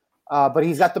 obviously, but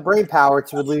he's got the brain power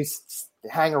to at least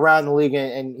hang around the league,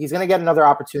 and he's going to get another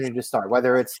opportunity to start,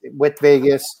 whether it's with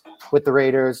Vegas, with the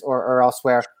Raiders, or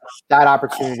elsewhere. That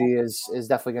opportunity is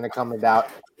definitely going to come about.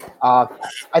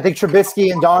 I think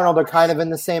Trubisky and Darnold are kind of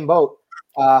in the same boat.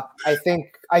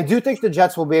 I do think the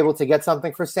Jets will be able to get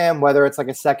something for Sam, whether it's like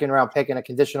a second-round pick and a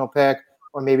conditional pick,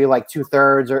 or maybe like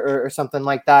 2/3 or something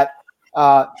like that.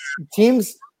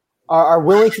 Teams are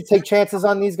willing to take chances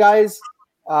on these guys,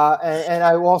 and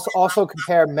I will also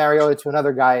compare Mariota to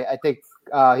another guy I think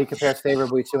he compares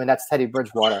favorably to, and that's Teddy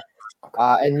Bridgewater.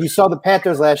 And you saw the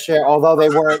Panthers last year, although they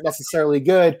weren't necessarily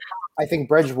good, I think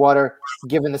Bridgewater,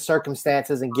 given the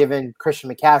circumstances and given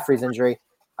Christian McCaffrey's injury,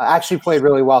 actually played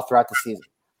really well throughout the season.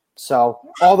 So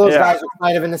all those guys are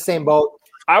kind of in the same boat.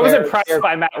 I was impressed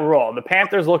by Matt Rule. The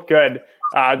Panthers look good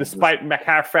despite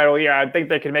McCaffrey all year. I think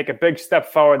they can make a big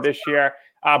step forward this year.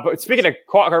 But speaking of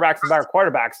quarterbacks and better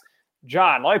quarterbacks,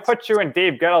 John, let me put you in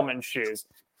Dave Gettleman's shoes.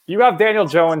 You have Daniel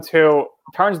Jones, who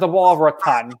turns the ball over a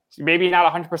ton, maybe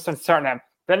not 100% certain him.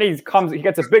 Then he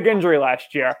gets a big injury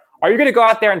last year. Are you going to go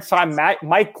out there and sign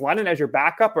Mike Glennon as your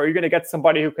backup, or are you going to get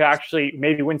somebody who could actually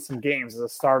maybe win some games as a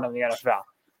starter in the NFL?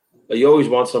 You always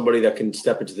want somebody that can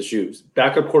step into the shoes.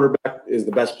 Backup quarterback is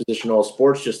the best position in all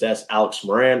sports. Just ask Alex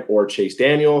Moran or Chase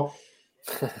Daniel.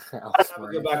 Have a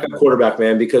good backup quarterback,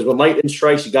 man, because when lightning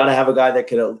strikes, you got to have a guy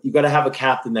you got to have a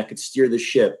captain that could steer the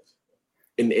ship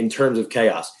in terms of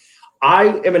chaos.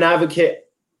 I am an advocate.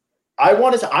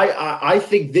 I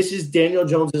think this is Daniel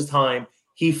Jones's time.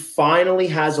 He finally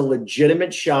has a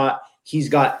legitimate shot. He's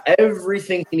got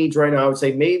everything he needs right now. I would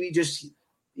say maybe just,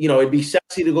 it'd be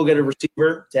sexy to go get a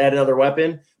receiver to add another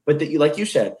weapon. But like you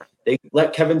said, they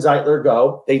let Kevin Zeitler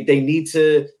go. They need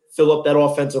to fill up that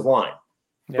offensive line.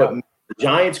 Yeah. But the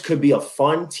Giants could be a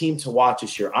fun team to watch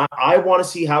this year. I want to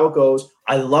see how it goes.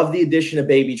 I love the addition of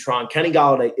Babytron. Kenny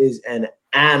Golladay is an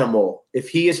animal. If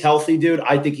he is healthy, dude,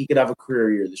 I think he could have a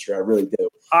career year this year. I really do.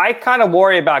 I kind of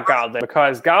worry about Golladay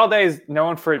because Golladay is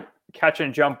known for catch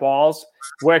and jump balls,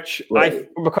 which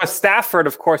because Stafford,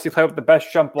 of course, he played with the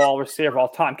best jump ball receiver of all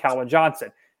time, Calvin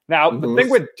Johnson. Now, the thing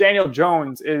with Daniel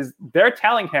Jones is they're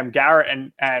telling him,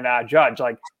 Garrett and Judge,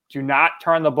 like, do not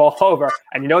turn the ball over,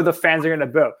 and the fans are going to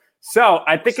boo. So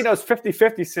I think in those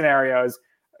 50-50 scenarios,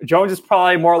 Jones is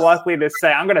probably more likely to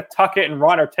say, I'm going to tuck it and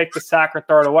run or take the sack or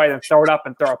throw it away than throw it up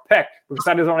and throw a pick because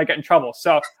that doesn't want to get in trouble.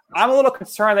 So I'm a little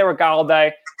concerned there with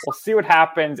Golladay. We'll see what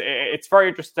happens. It's very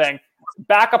interesting.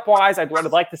 Backup-wise, I'd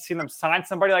like to see them sign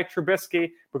somebody like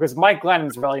Trubisky because Mike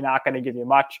Glennon's really not going to give you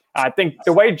much. I think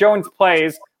the way Jones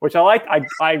plays, which I like,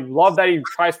 I love that he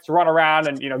tries to run around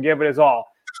and give it his all.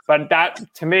 But that,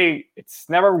 to me, it's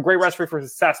never a great recipe for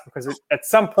success because at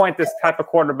some point this type of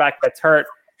quarterback gets hurt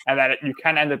and that you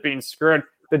can end up being screwed.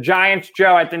 The Giants,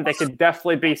 Joe, I think they could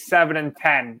definitely be 7-10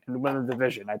 and win the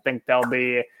division. I think they'll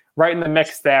be right in the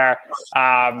mix there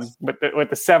with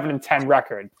the 7-10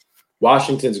 record.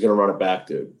 Washington's going to run it back,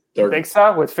 dude. You think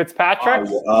so? With Fitzpatrick?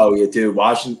 Oh yeah, dude.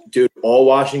 All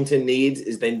Washington needs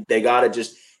is they got to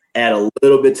just add a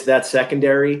little bit to that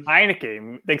secondary.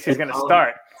 Heineke thinks he's going to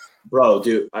start. Bro,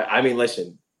 dude, I mean,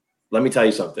 listen, let me tell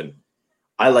you something.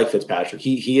 I like Fitzpatrick.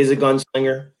 He is a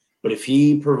gunslinger, but if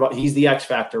he's the X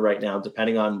factor right now,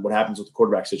 depending on what happens with the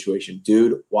quarterback situation.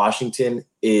 Dude, Washington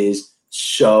is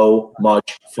so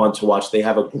much fun to watch. They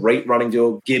have a great running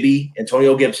duo.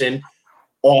 Antonio Gibson,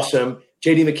 awesome.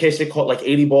 J.D. McKissick caught like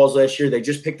 80 balls last year. They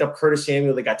just picked up Curtis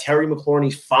Samuel. They got Terry McLaurin.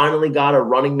 He's finally got a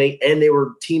running mate, and they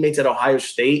were teammates at Ohio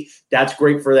State. That's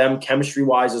great for them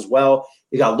chemistry-wise as well.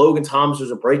 You got Logan Thomas,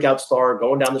 who's a breakout star,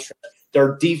 going down the stretch.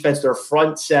 Their defense, their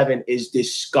front seven is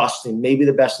disgusting, maybe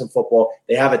the best in football.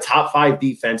 They have a top 5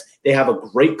 defense. They have a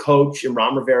great coach in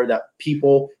Ron Rivera that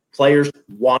players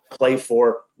want to play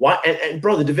for. Why? And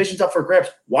bro, the division's up for grabs.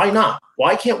 Why not?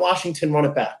 Why can't Washington run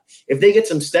it back? If they get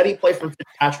some steady play from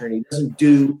Fitzpatrick and he doesn't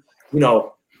do,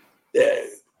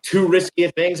 too risky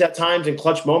things at times in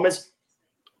clutch moments,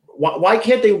 why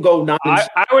can't they go 9?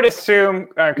 I would assume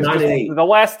the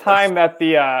last time that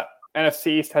the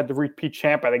NFC East had the repeat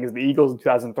champ, I think, is the Eagles in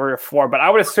 2003 or 4. But I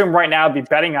would assume right now the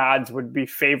betting odds would be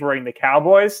favoring the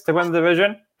Cowboys to win the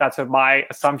division. That's what my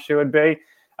assumption would be.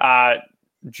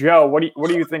 Joe, what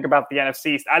do you think about the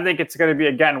NFC East? I think it's going to be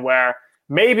again where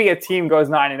maybe a team goes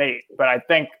 9-8, but I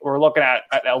think we're looking at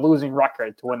a losing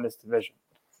record to win this division.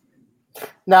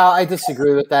 No, I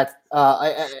disagree with that.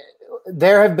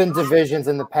 There have been divisions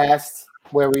in the past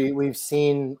where we've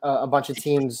seen a bunch of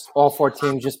teams, all 4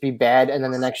 teams, just be bad, and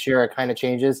then the next year it kind of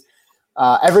changes.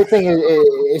 Everything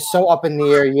is so up in the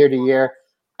air year to year.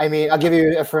 I mean, I'll give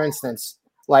you for instance,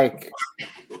 like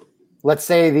let's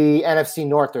say the NFC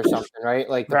North or something, right?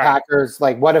 Like the Packers.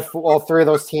 Like, what if all 3 of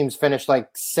those teams finish like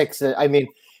 6? I mean,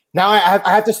 now I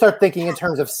have to start thinking in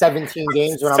terms of 17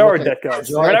 games. When so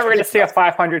ridiculous. We're never going to see a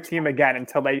 500 team again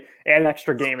until they add an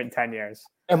extra game in 10 years.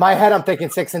 In my head, I'm thinking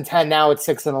 6-10. Now it's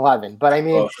 6-11. But I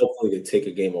mean, hopefully they take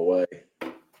a game away.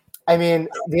 I mean,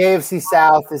 the AFC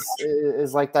South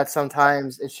is like that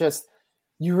sometimes. It's just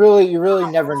you really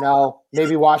never know.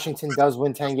 Maybe Washington does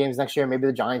win 10 games next year. Maybe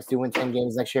the Giants do win 10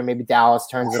 games next year. Maybe Dallas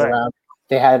turns it around.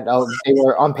 They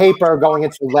were on paper going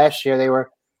into last year. They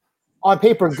were on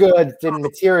paper good, didn't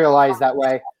materialize that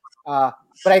way. But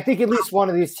I think at least one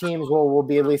of these teams will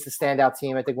be at least a standout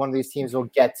team. I think one of these teams will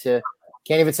get to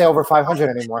can't even say over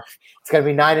 500 anymore. It's going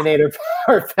to be 9-8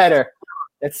 or better.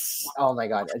 Oh my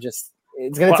God.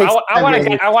 It's going to take. I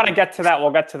want to get to that. We'll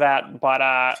get to that. But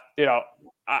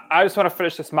I just want to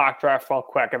finish this mock draft real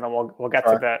quick, and then we'll get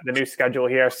to the new schedule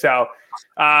here. So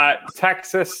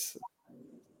Texas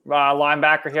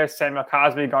linebacker here, Samuel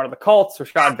Cosby going to the Colts.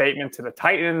 Rashad Bateman to the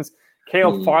Titans.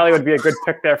 Caleb Farley would be a good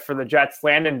pick there for the Jets.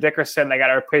 Landon Dickerson, they got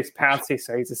to replace Pouncey,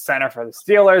 so he's a center for the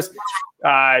Steelers.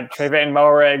 Trayvon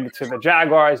Moehrig to the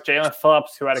Jaguars. Jalen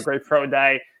Phillips, who had a great pro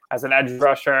day as an edge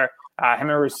rusher. Him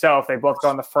and Rousseau, if they both go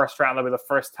in the first round, that'll be the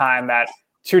first time that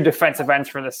 2 defensive ends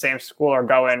from the same school are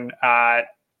going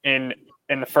in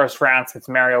the first round since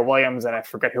Mario Williams, and I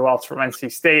forget who else from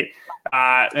NC State.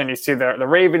 Then you see the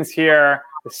Ravens here,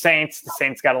 the Saints. The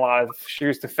Saints got a lot of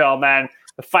shoes to fill. Then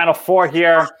the final 4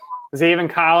 here. Zaven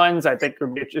Collins, I think,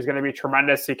 is going to be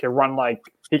tremendous. He can run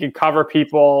he can cover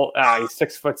people. He's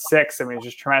 6'6". I mean, he's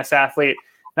just a tremendous athlete.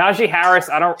 Najee Harris,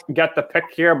 I don't get the pick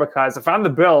here because if I'm the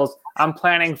Bills, I'm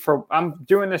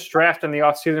doing this draft in the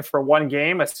offseason for 1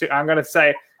 game. I'm going to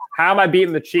say, how am I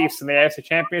beating the Chiefs in the AFC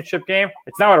Championship game?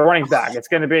 It's not with a running back. It's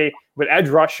going to be with edge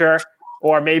rusher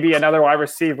or maybe another wide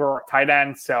receiver or tight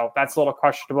end. So that's a little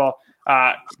questionable.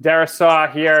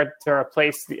 Darisaw here to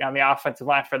replace on the offensive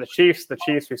line for the Chiefs. The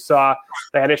Chiefs, we saw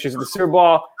they had issues in the Super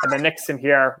Bowl. And then Nixon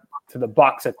here to the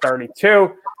Bucs at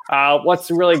 32.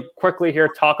 Let's really quickly here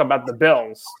talk about the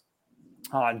Bills.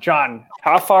 John,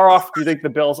 how far off do you think the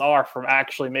Bills are from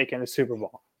actually making the Super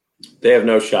Bowl? They have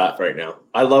no shot right now.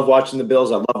 I love watching the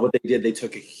Bills. I love what they did. They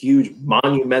took a huge,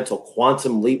 monumental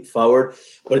quantum leap forward.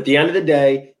 But at the end of the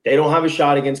day, they don't have a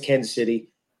shot against Kansas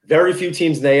City. Very few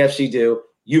teams in the AFC do.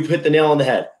 You've hit the nail on the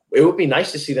head. It would be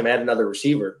nice to see them add another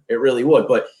receiver. It really would.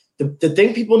 But the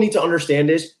thing people need to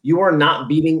understand is you are not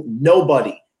beating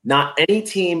nobody. Not any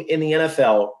team in the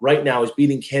NFL right now is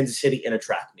beating Kansas City in a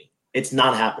track meet. It's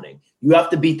not happening. You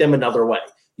have to beat them another way.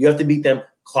 You have to beat them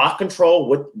clock control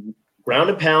with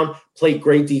ground and pound, play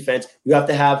great defense. You have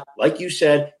to have, like you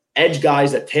said, edge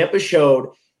guys that Tampa showed,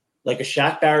 like a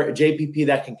Shaq Barrett, a JPP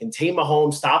that can contain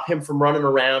Mahomes, stop him from running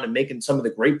around and making some of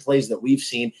the great plays that we've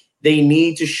seen. They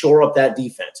need to shore up that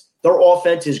defense. Their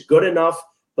offense is good enough,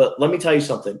 but let me tell you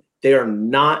something. They are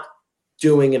not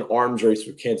doing an arms race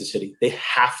with Kansas City. They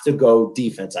have to go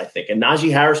defense, I think. And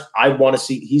Najee Harris, I want to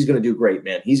see. He's going to do great,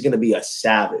 man. He's going to be a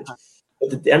savage.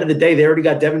 But at the end of the day, they already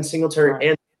got Devin Singletary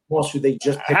and Walsh, who they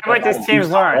just picked. How about these teams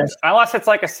learn? Unless it's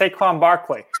like a Saquon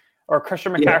Barkley or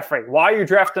Christian McCaffrey. Yeah. Why are you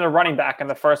drafting a running back in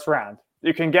the first round?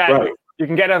 You can get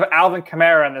Alvin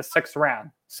Kamara in the 6th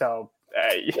round. So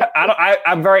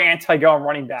I'm very anti going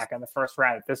running back in the first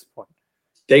round at this point.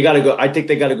 They got to go. I think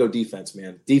they got to go defense,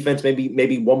 man. Defense,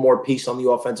 maybe one more piece on the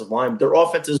offensive line. Their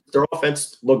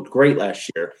offense looked great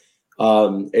last year.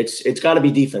 It's got to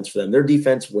be defense for them. Their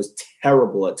defense was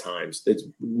terrible at times. It's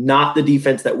not the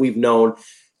defense that we've known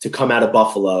to come out of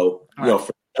Buffalo, for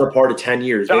the better part of 10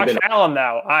 years. Josh Allen,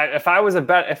 though, if I was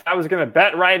going to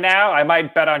bet right now, I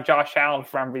might bet on Josh Allen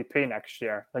for MVP next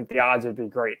year. I think the odds would be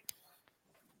great.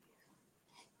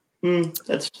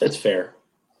 That's fair.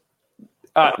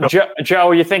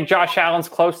 Joe, you think Josh Allen's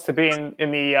close to being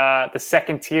in the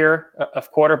second tier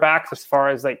of quarterbacks as far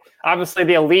as obviously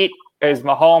the elite is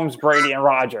Mahomes, Brady, and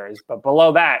Rodgers, but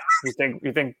below that,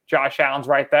 you think Josh Allen's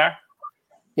right there?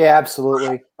 Yeah,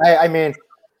 absolutely. I mean,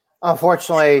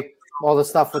 unfortunately, all the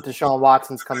stuff with Deshaun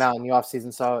Watson's come out in the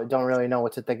offseason, so I don't really know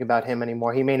what to think about him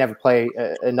anymore. He may never play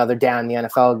another down in the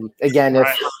NFL again if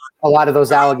a lot of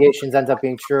those allegations end up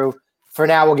being true. for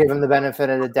now, we'll give him the benefit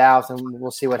of the doubt, and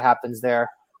we'll see what happens there.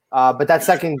 But that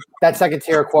second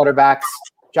tier of quarterbacks,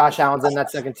 Josh Allen's in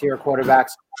that second tier of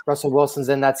quarterbacks. Russell Wilson's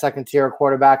in that second tier of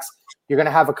quarterbacks. You're going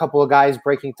to have a couple of guys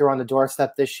breaking through on the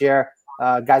doorstep this year.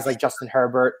 Guys like Justin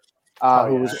Herbert,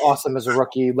 who was awesome as a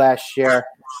rookie last year.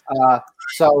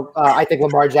 So I think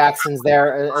Lamar Jackson's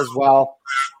there as well.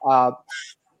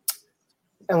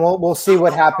 And we'll see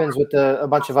what happens with a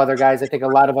bunch of other guys. I think a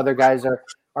lot of other guys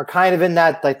are kind of in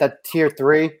that tier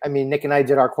 3. I mean, Nick and I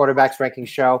did our quarterbacks ranking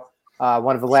show,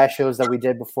 one of the last shows that we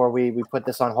did before we put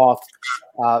this on halt.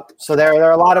 So there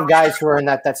are a lot of guys who are in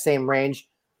that same range.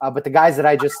 But the guys that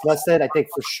I just listed, I think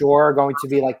for sure are going to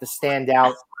be like the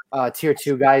standout tier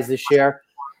 2 guys this year.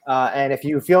 And if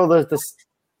you feel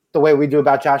the way we do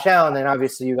about Josh Allen, then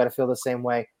obviously you got to feel the same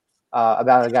way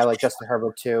about a guy like Justin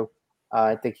Herbert too.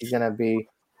 I think he's going to be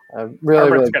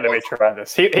really going to be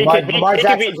tremendous. Lamar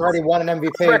Jackson's already won an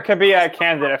MVP. Herbert could be a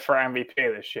candidate for MVP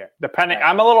this year.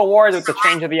 I'm a little worried with the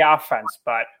change of the offense,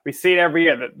 but we see it every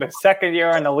year. The second year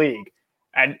in the league,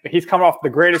 and he's coming off the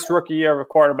greatest rookie year of a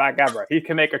quarterback ever. He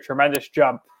can make a tremendous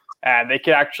jump, and they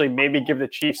could actually maybe give the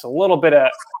Chiefs a little bit of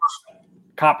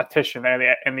competition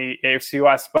in the AFC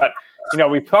West. But,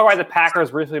 we talked about the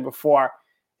Packers recently before.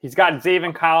 He's got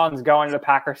Zaven Collins going to the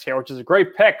Packers here, which is a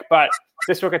great pick, but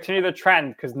this will continue the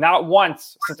trend because not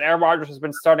once since Aaron Rodgers has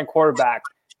been starting quarterback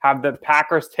have the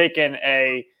Packers taken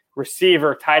a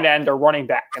receiver, tight end, or running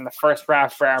back in the first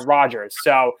round for Aaron Rodgers.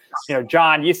 So,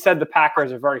 John, you said the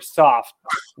Packers are very soft.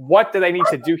 What do they need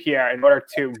to do here in order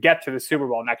to get to the Super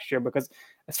Bowl next year? Because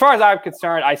as far as I'm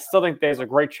concerned, I still think there's a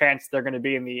great chance they're going to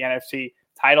be in the NFC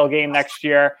title game next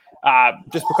year,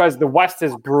 just because the West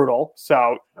is brutal.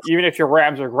 So even if your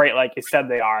Rams are great, like you said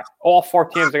they are, all 4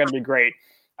 teams are going to be great.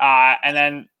 And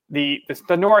then the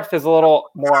North is a little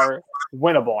more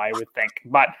winnable, I would think.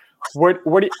 But what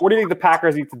do you think the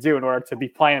Packers need to do in order to be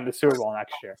playing in the Super Bowl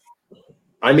next year?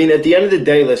 I mean, at the end of the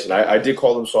day, listen, I did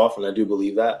call them soft, and I do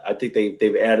believe that. I think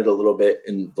they've added a little bit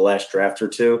in the last draft or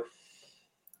two.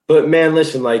 But, man,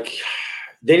 listen,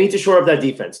 they need to shore up that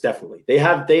defense, definitely. They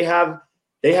have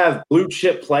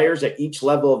blue-chip players at each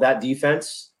level of that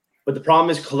defense. But the problem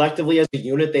is collectively as a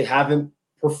unit, they haven't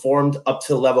performed up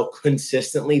to the level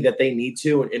consistently that they need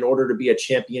to in order to be a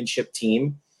championship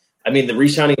team. I mean, the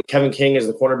re-signing of Kevin King as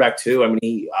the cornerback too. I mean,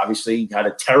 he obviously had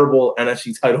a terrible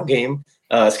NFC title game.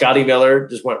 Scotty Miller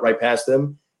just went right past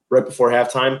him right before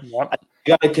halftime. Yep.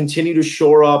 You got to continue to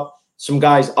shore up some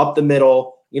guys up the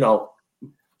middle,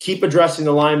 keep addressing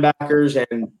the linebackers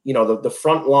and, the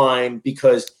front line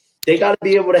because they got to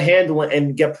be able to handle it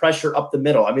and get pressure up the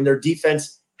middle. I mean, their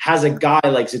defense has a guy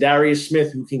like Zadarius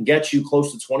Smith who can get you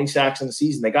close to 20 sacks in the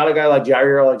season. They got a guy like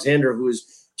Jair Alexander who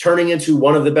is turning into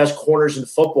one of the best corners in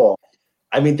football.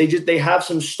 I mean, they have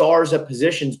some stars at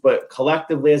positions, but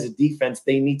collectively as a defense,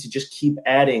 they need to just keep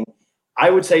adding,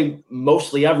 I would say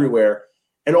mostly everywhere.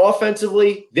 And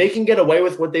offensively, they can get away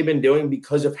with what they've been doing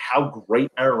because of how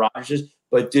great Aaron Rodgers is.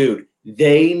 But, dude,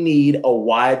 they need a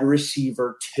wide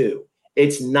receiver too.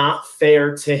 It's not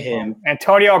fair to him.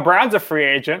 Antonio Brown's a free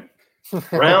agent.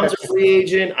 Brown's a free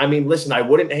agent. I mean, listen, I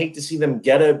wouldn't hate to see them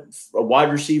get a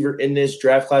wide receiver in this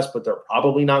draft class, but they're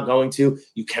probably not going to.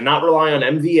 You cannot rely on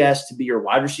MVS to be your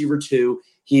wide receiver 2.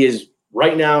 He is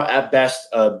right now at best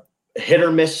a hit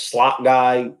or miss slot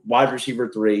guy, wide receiver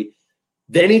 3.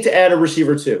 They need to add a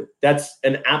receiver 2. That's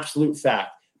an absolute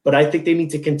fact. But I think they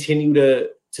need to continue to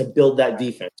build that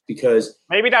defense because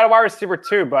maybe not a wide receiver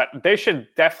 2, but they should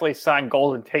definitely sign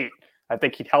Golden Tate. I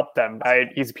think he'd help them.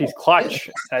 He's clutch.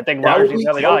 And I think that would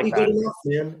be good enough,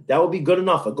 man. That would be good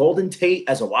enough. A Golden Tate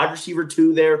as a wide receiver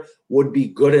 2 there would be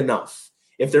good enough.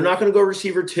 If they're not going to go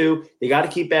receiver 2, they got to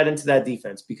keep adding to that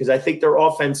defense because I think their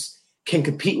offense can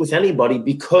compete with anybody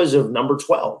because of number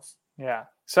 12. Yeah.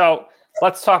 So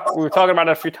let's talk. We were talking about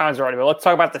it a few times already, but let's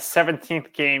talk about the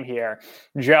 17th game here.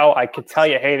 Joe, I could tell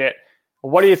you hate it.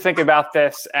 What do you think about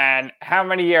this? And how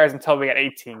many years until we get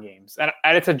 18 games? And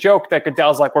it's a joke that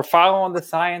Goodell's like, we're following the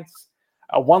science.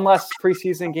 One less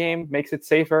preseason game makes it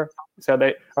safer. So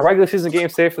a regular season game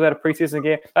safer than a preseason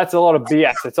game. That's a lot of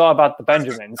BS. It's all about the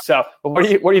Benjamins. So what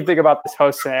do you think about this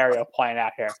whole scenario playing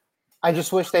out here? I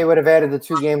just wish they would have added the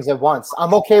 2 games at once.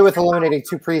 I'm okay with eliminating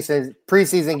 2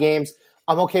 preseason games.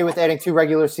 I'm okay with adding 2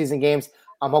 regular season games.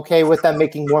 I'm okay with them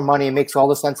making more money. It makes all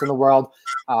the sense in the world.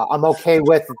 I'm okay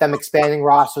with them expanding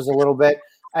rosters a little bit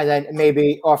and then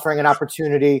maybe offering an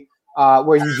opportunity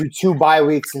where you do 2 bye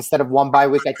weeks instead of 1 bye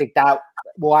week. I think that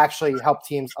will actually help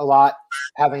teams a lot,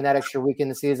 having that extra week in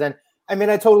the season. I mean,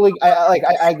 I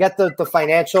get the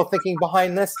financial thinking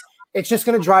behind this. It's just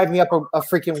going to drive me up a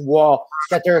freaking wall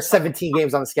that there are 17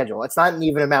 games on the schedule. It's not an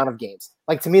even amount of games.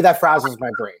 To me, that frazzles my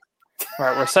brain.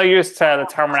 Right, we're so used to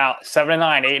the terminal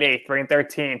 7-9, 8-8,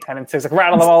 3-13, 10-6. Like,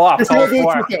 rattle them all off. Just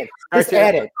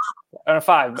add it. And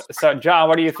 5. So, John,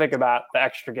 what do you think about the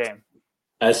extra game?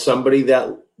 As somebody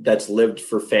that's lived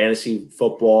for fantasy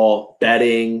football,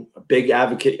 betting, a big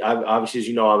advocate, obviously, as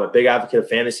you know, I'm a big advocate of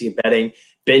fantasy and betting,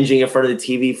 binging in front of the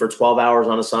TV for 12 hours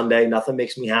on a Sunday, nothing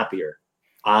makes me happier.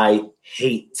 I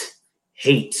hate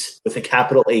with a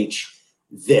capital H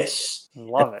this.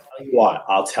 Love it.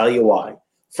 I'll tell you why.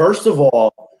 First of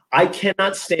all, I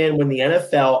cannot stand when the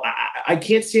NFL. I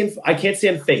can't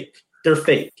stand fake. They're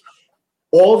fake.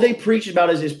 All they preach about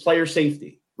is player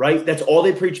safety, right? That's all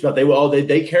they preach about.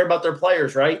 They care about their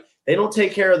players, right? They don't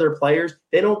take care of their players.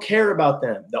 They don't care about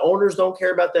them. The owners don't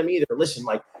care about them either. Listen,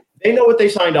 they know what they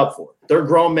signed up for. They're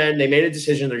grown men. They made a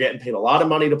decision. They're getting paid a lot of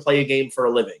money to play a game for a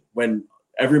living when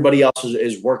everybody else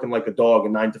is working like a dog, a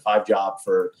 9-to-5 job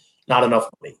for not enough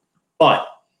money. But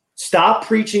stop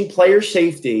preaching player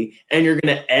safety, and you're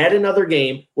going to add another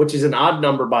game, which is an odd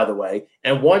number, by the way.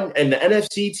 And the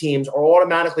NFC teams are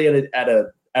automatically at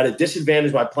a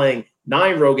disadvantage by playing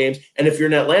 9 road games. And if you're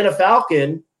an Atlanta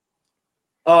Falcon,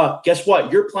 guess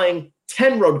what? You're playing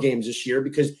 10 road games this year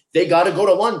because they got to go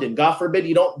to London. God forbid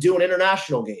you don't do an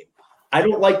international game. I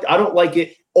don't like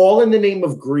it. All in the name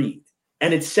of greed.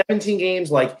 And it's 17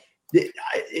 games.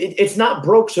 It's not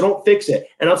broke, so don't fix it.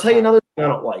 And I'll tell you another thing I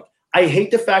don't like. I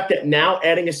hate the fact that now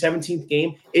adding a 17th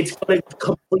game, it's going to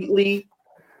completely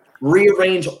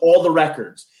rearrange all the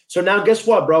records. So now guess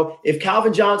what, bro? If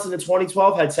Calvin Johnson in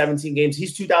 2012 had 17 games,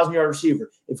 he's 2,000-yard receiver.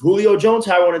 If Julio Jones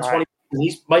had one in 20,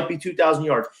 he might be 2,000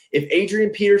 yards. If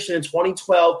Adrian Peterson in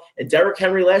 2012 and Derrick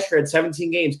Henry last year had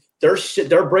 17 games,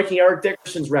 they're breaking Eric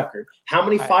Dickerson's record. How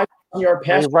many 5,000-yard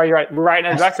passes? We're writing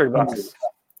in record books.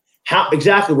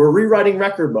 Exactly. We're rewriting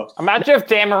record books. Imagine if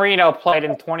Dan Marino played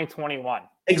in 2021.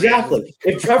 Exactly.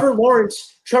 If Trevor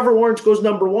Lawrence goes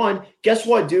number 1, guess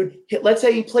what, dude? Let's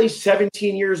say he plays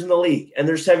 17 years in the league and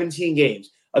there's 17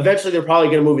 games. Eventually, they're probably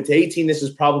going to move it to 18. This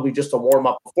is probably just a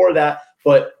warm-up before that.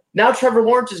 But now Trevor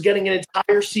Lawrence is getting an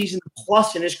entire season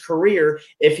plus in his career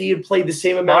if he had played the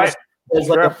same amount as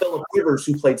a Phillip Rivers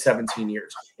who played 17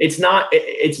 years. It's not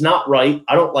right.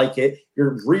 I don't like it.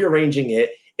 You're rearranging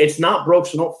it. It's not broke,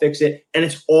 so don't fix it. And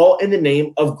it's all in the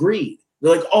name of greed.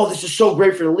 They're like, oh, this is so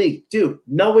great for the league. Dude,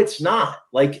 no, it's not.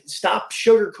 Stop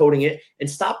sugarcoating it and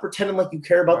stop pretending like you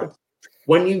care about the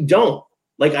when you don't.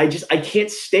 I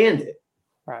can't stand it.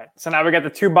 Right. So now we got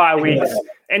the 2 bye weeks.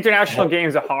 International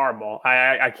games are horrible.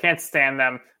 I can't stand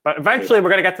them. But eventually we're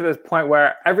going to get to this point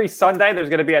where every Sunday there's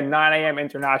going to be a 9 a.m.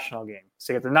 international game.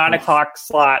 So you get the 9 o'clock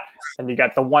slot, and you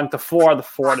got the 1 to 4, the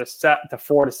 4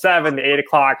 to 7, the 8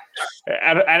 o'clock.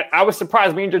 And I was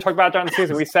surprised. Me and you talked about it during the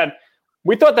season. We said,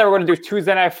 we thought they were going to do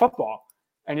Tuesday Night Football.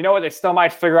 And you know what? They still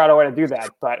might figure out a way to do that.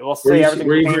 But we'll see.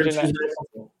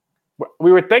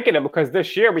 We were thinking it because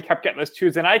this year we kept getting those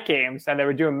Tuesday night games and they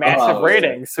were doing massive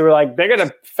ratings. So we're like, they're going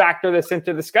to factor this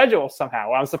into the schedule somehow.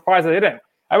 Well, I'm surprised they didn't.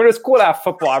 I mean, it's cool to have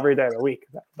football every day of the week.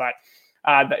 But,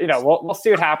 we'll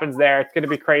see what happens there. It's going to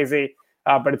be crazy.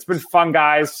 But it's been fun,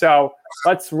 guys. So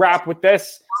let's wrap with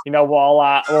this.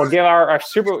 We'll give our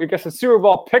Super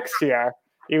Bowl picks here.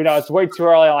 Even though it's way too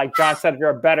early, like John said, if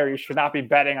you're a bettor, you should not be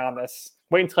betting on this.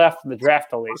 Wait until after the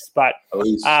draft, at least. But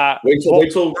wait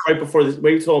till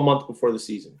a month before the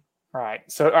season. All right.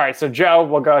 So Joe,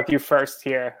 we'll go with you first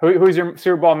here. Who's your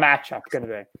Super Bowl matchup going to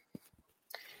be?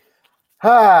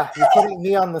 You're putting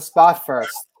me on the spot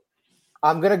first.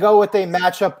 I'm going to go with a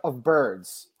matchup of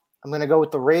birds. I'm going to go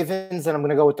with the Ravens, and I'm going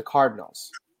to go with the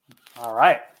Cardinals. All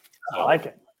right. I like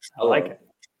it. All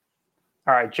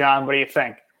right, John, what do you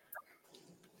think?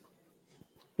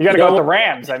 You got to go with the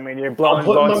Rams. I mean, you're blowing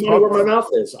my money where my mouth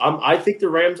is. I think the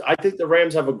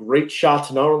Rams have a great shot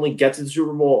to not only get to the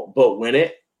Super Bowl but win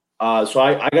it. So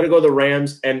I got to go the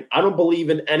Rams, and I don't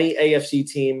believe in any AFC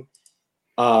team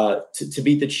to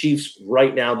beat the Chiefs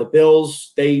right now. The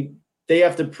Bills, they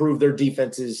have to prove their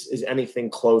defense is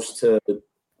anything close to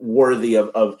worthy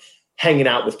of hanging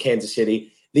out with Kansas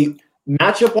City. The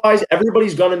matchup wise,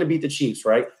 everybody's gunning to beat the Chiefs,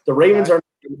 right? The Ravens are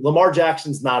Lamar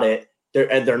Jackson's not it.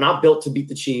 They're not built to beat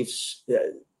the Chiefs.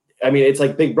 I mean, it's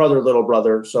like big brother, little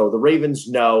brother. So the Ravens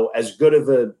know as good of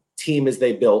a team as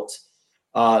they built.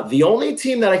 The only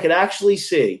team that I could actually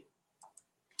see,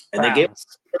 and they gave us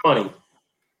their money,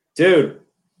 dude.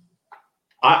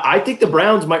 I think the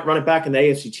Browns might run it back in the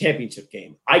AFC Championship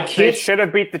game. They should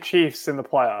have beat the Chiefs in the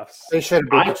playoffs. They should have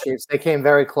beat the Chiefs. They came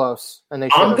very close, and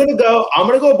I'm gonna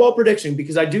go bold prediction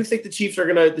because I do think the Chiefs are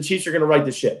gonna right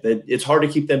the ship. It's hard to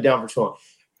keep them down for too long.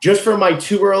 Just for my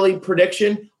too early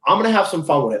prediction, I'm going to have some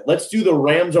fun with it. Let's do the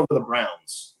Rams over the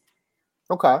Browns.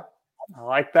 Okay. I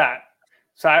like that.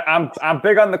 So I'm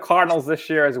big on the Cardinals this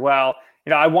year as well.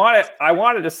 I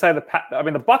wanted to say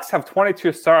the Bucks have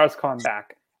 22 stars coming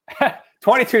back.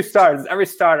 22 stars, every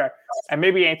starter, and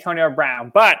maybe Antonio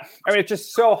Brown. But it's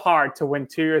just so hard to win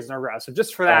 2 years in a row. So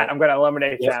just for that, I'm going to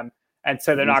eliminate them and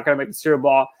say they're not going to make the Super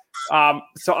Bowl.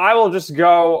 So I will just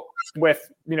go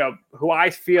with who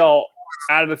I feel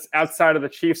outside of the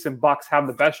Chiefs and Bucks have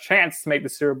the best chance to make the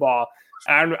Super Bowl.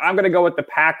 And I'm going to go with the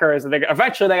Packers.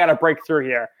 Eventually, they got to break through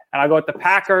here. And I'll go with the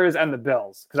Packers and the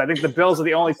Bills because I think the Bills are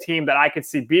the only team that I could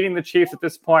see beating the Chiefs at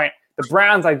this point. The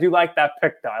Browns, I do like that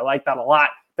pick, though. I like that a lot.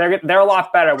 They're a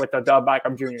lot better with Odell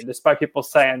Beckham Jr., despite people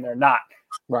saying they're not.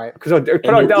 Right. Because Odell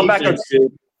Beckham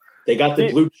 – they got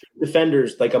the blue chip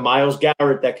defenders like a Myles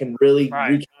Garrett that can really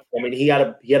recap. I mean, he had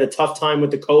a tough time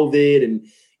with the COVID and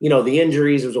the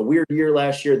injuries. It was a weird year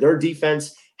last year. Their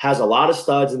defense has a lot of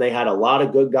studs, and they had a lot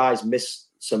of good guys miss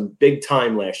some big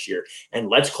time last year. And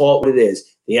let's call it what it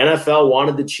is. The NFL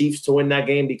wanted the Chiefs to win that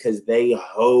game because they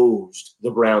hosed the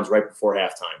Browns right before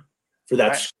halftime for that.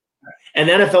 Right. And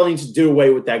the NFL needs to do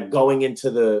away with that going into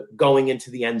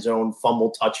the end zone,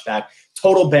 fumble, touchback,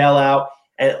 total bailout.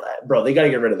 And bro, they got to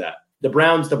get rid of that. The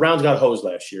Browns got hosed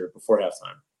last year before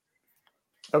halftime.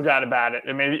 No doubt about it.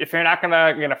 I mean, if you're not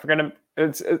gonna, if you're gonna,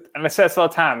 and I say this all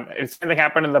the time, it's going to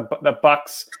happen in the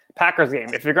Bucks Packers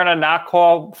game. If you're gonna not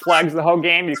call flags the whole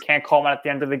game, you can't call them at the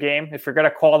end of the game. If you're gonna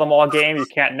call them all game, you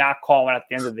can't not call them at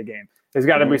the end of the game. There's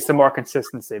got to be some more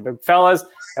consistency. But fellas,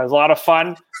 it was a lot of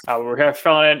fun. We're here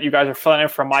filling in. You guys are filling in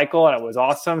for Michael, and it was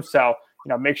awesome. So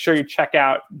make sure you check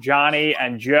out Johnny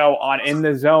and Joe on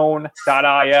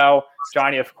inthezone.io.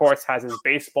 Johnny, of course, has his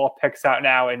baseball picks out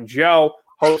now, and Joe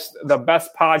hosts the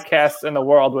best podcast in the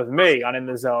world with me on In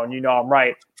the Zone. I'm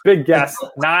right. Big guest,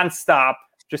 nonstop.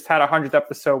 Just had our 100th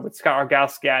episode with Scott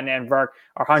Rogowski and Nan Verk.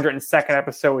 Our 102nd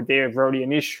episode with David Brody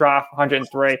and Ishroff,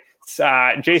 103.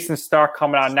 Jason Stark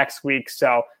coming on next week.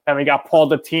 So then we got Paul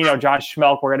Dottino, John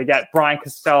Schmelk. We're going to get Brian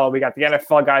Costello. We got the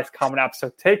NFL guys coming up. So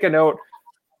take a note.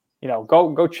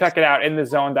 Go check it out,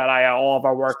 inthezone.io. All of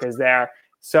our work is there.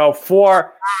 So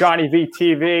for Johnny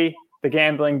VTV, the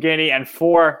Gambling Guinea, and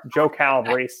for Joe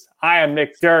Calabrese, I am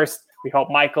Nick Durst. We hope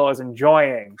Michael is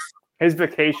enjoying his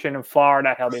vacation in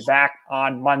Florida. He'll be back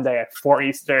on Monday at 4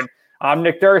 Eastern. I'm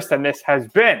Nick Durst, and this has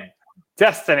been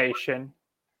Destination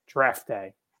Draft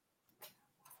Day.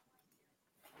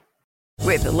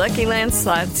 With the Lucky Land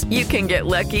Slots, you can get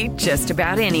lucky just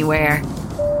about anywhere.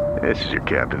 This is your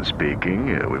captain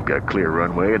speaking. We've got clear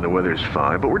runway and the weather's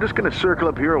fine, but we're just going to circle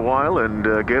up here a while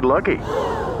and get lucky.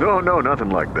 No, nothing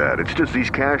like that. It's just these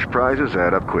cash prizes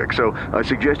add up quick. So I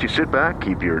suggest you sit back,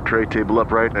 keep your tray table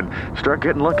upright, and start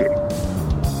getting lucky.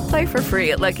 Play for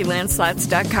free at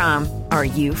LuckyLandSlots.com. Are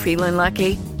you feeling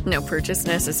lucky? No purchase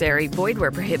necessary. Void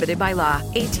where prohibited by law.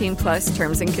 18+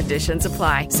 terms and conditions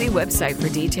apply. See website for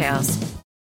details.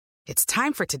 It's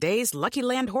time for today's Lucky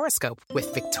Land horoscope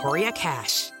with Victoria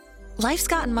Cash. Life's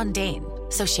gotten mundane,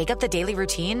 so shake up the daily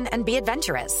routine and be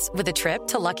adventurous with a trip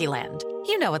to Lucky Land.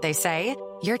 You know what they say,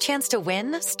 your chance to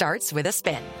win starts with a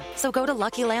spin. So go to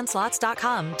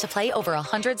LuckyLandSlots.com to play over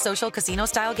 100 social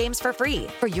casino-style games for free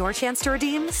for your chance to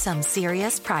redeem some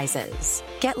serious prizes.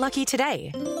 Get lucky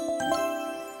today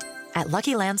at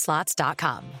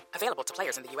LuckyLandSlots.com. Available to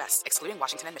players in the U.S., excluding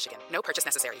Washington and Michigan. No purchase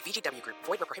necessary. VGW Group.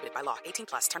 Void where prohibited by law.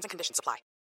 18+ terms and conditions apply.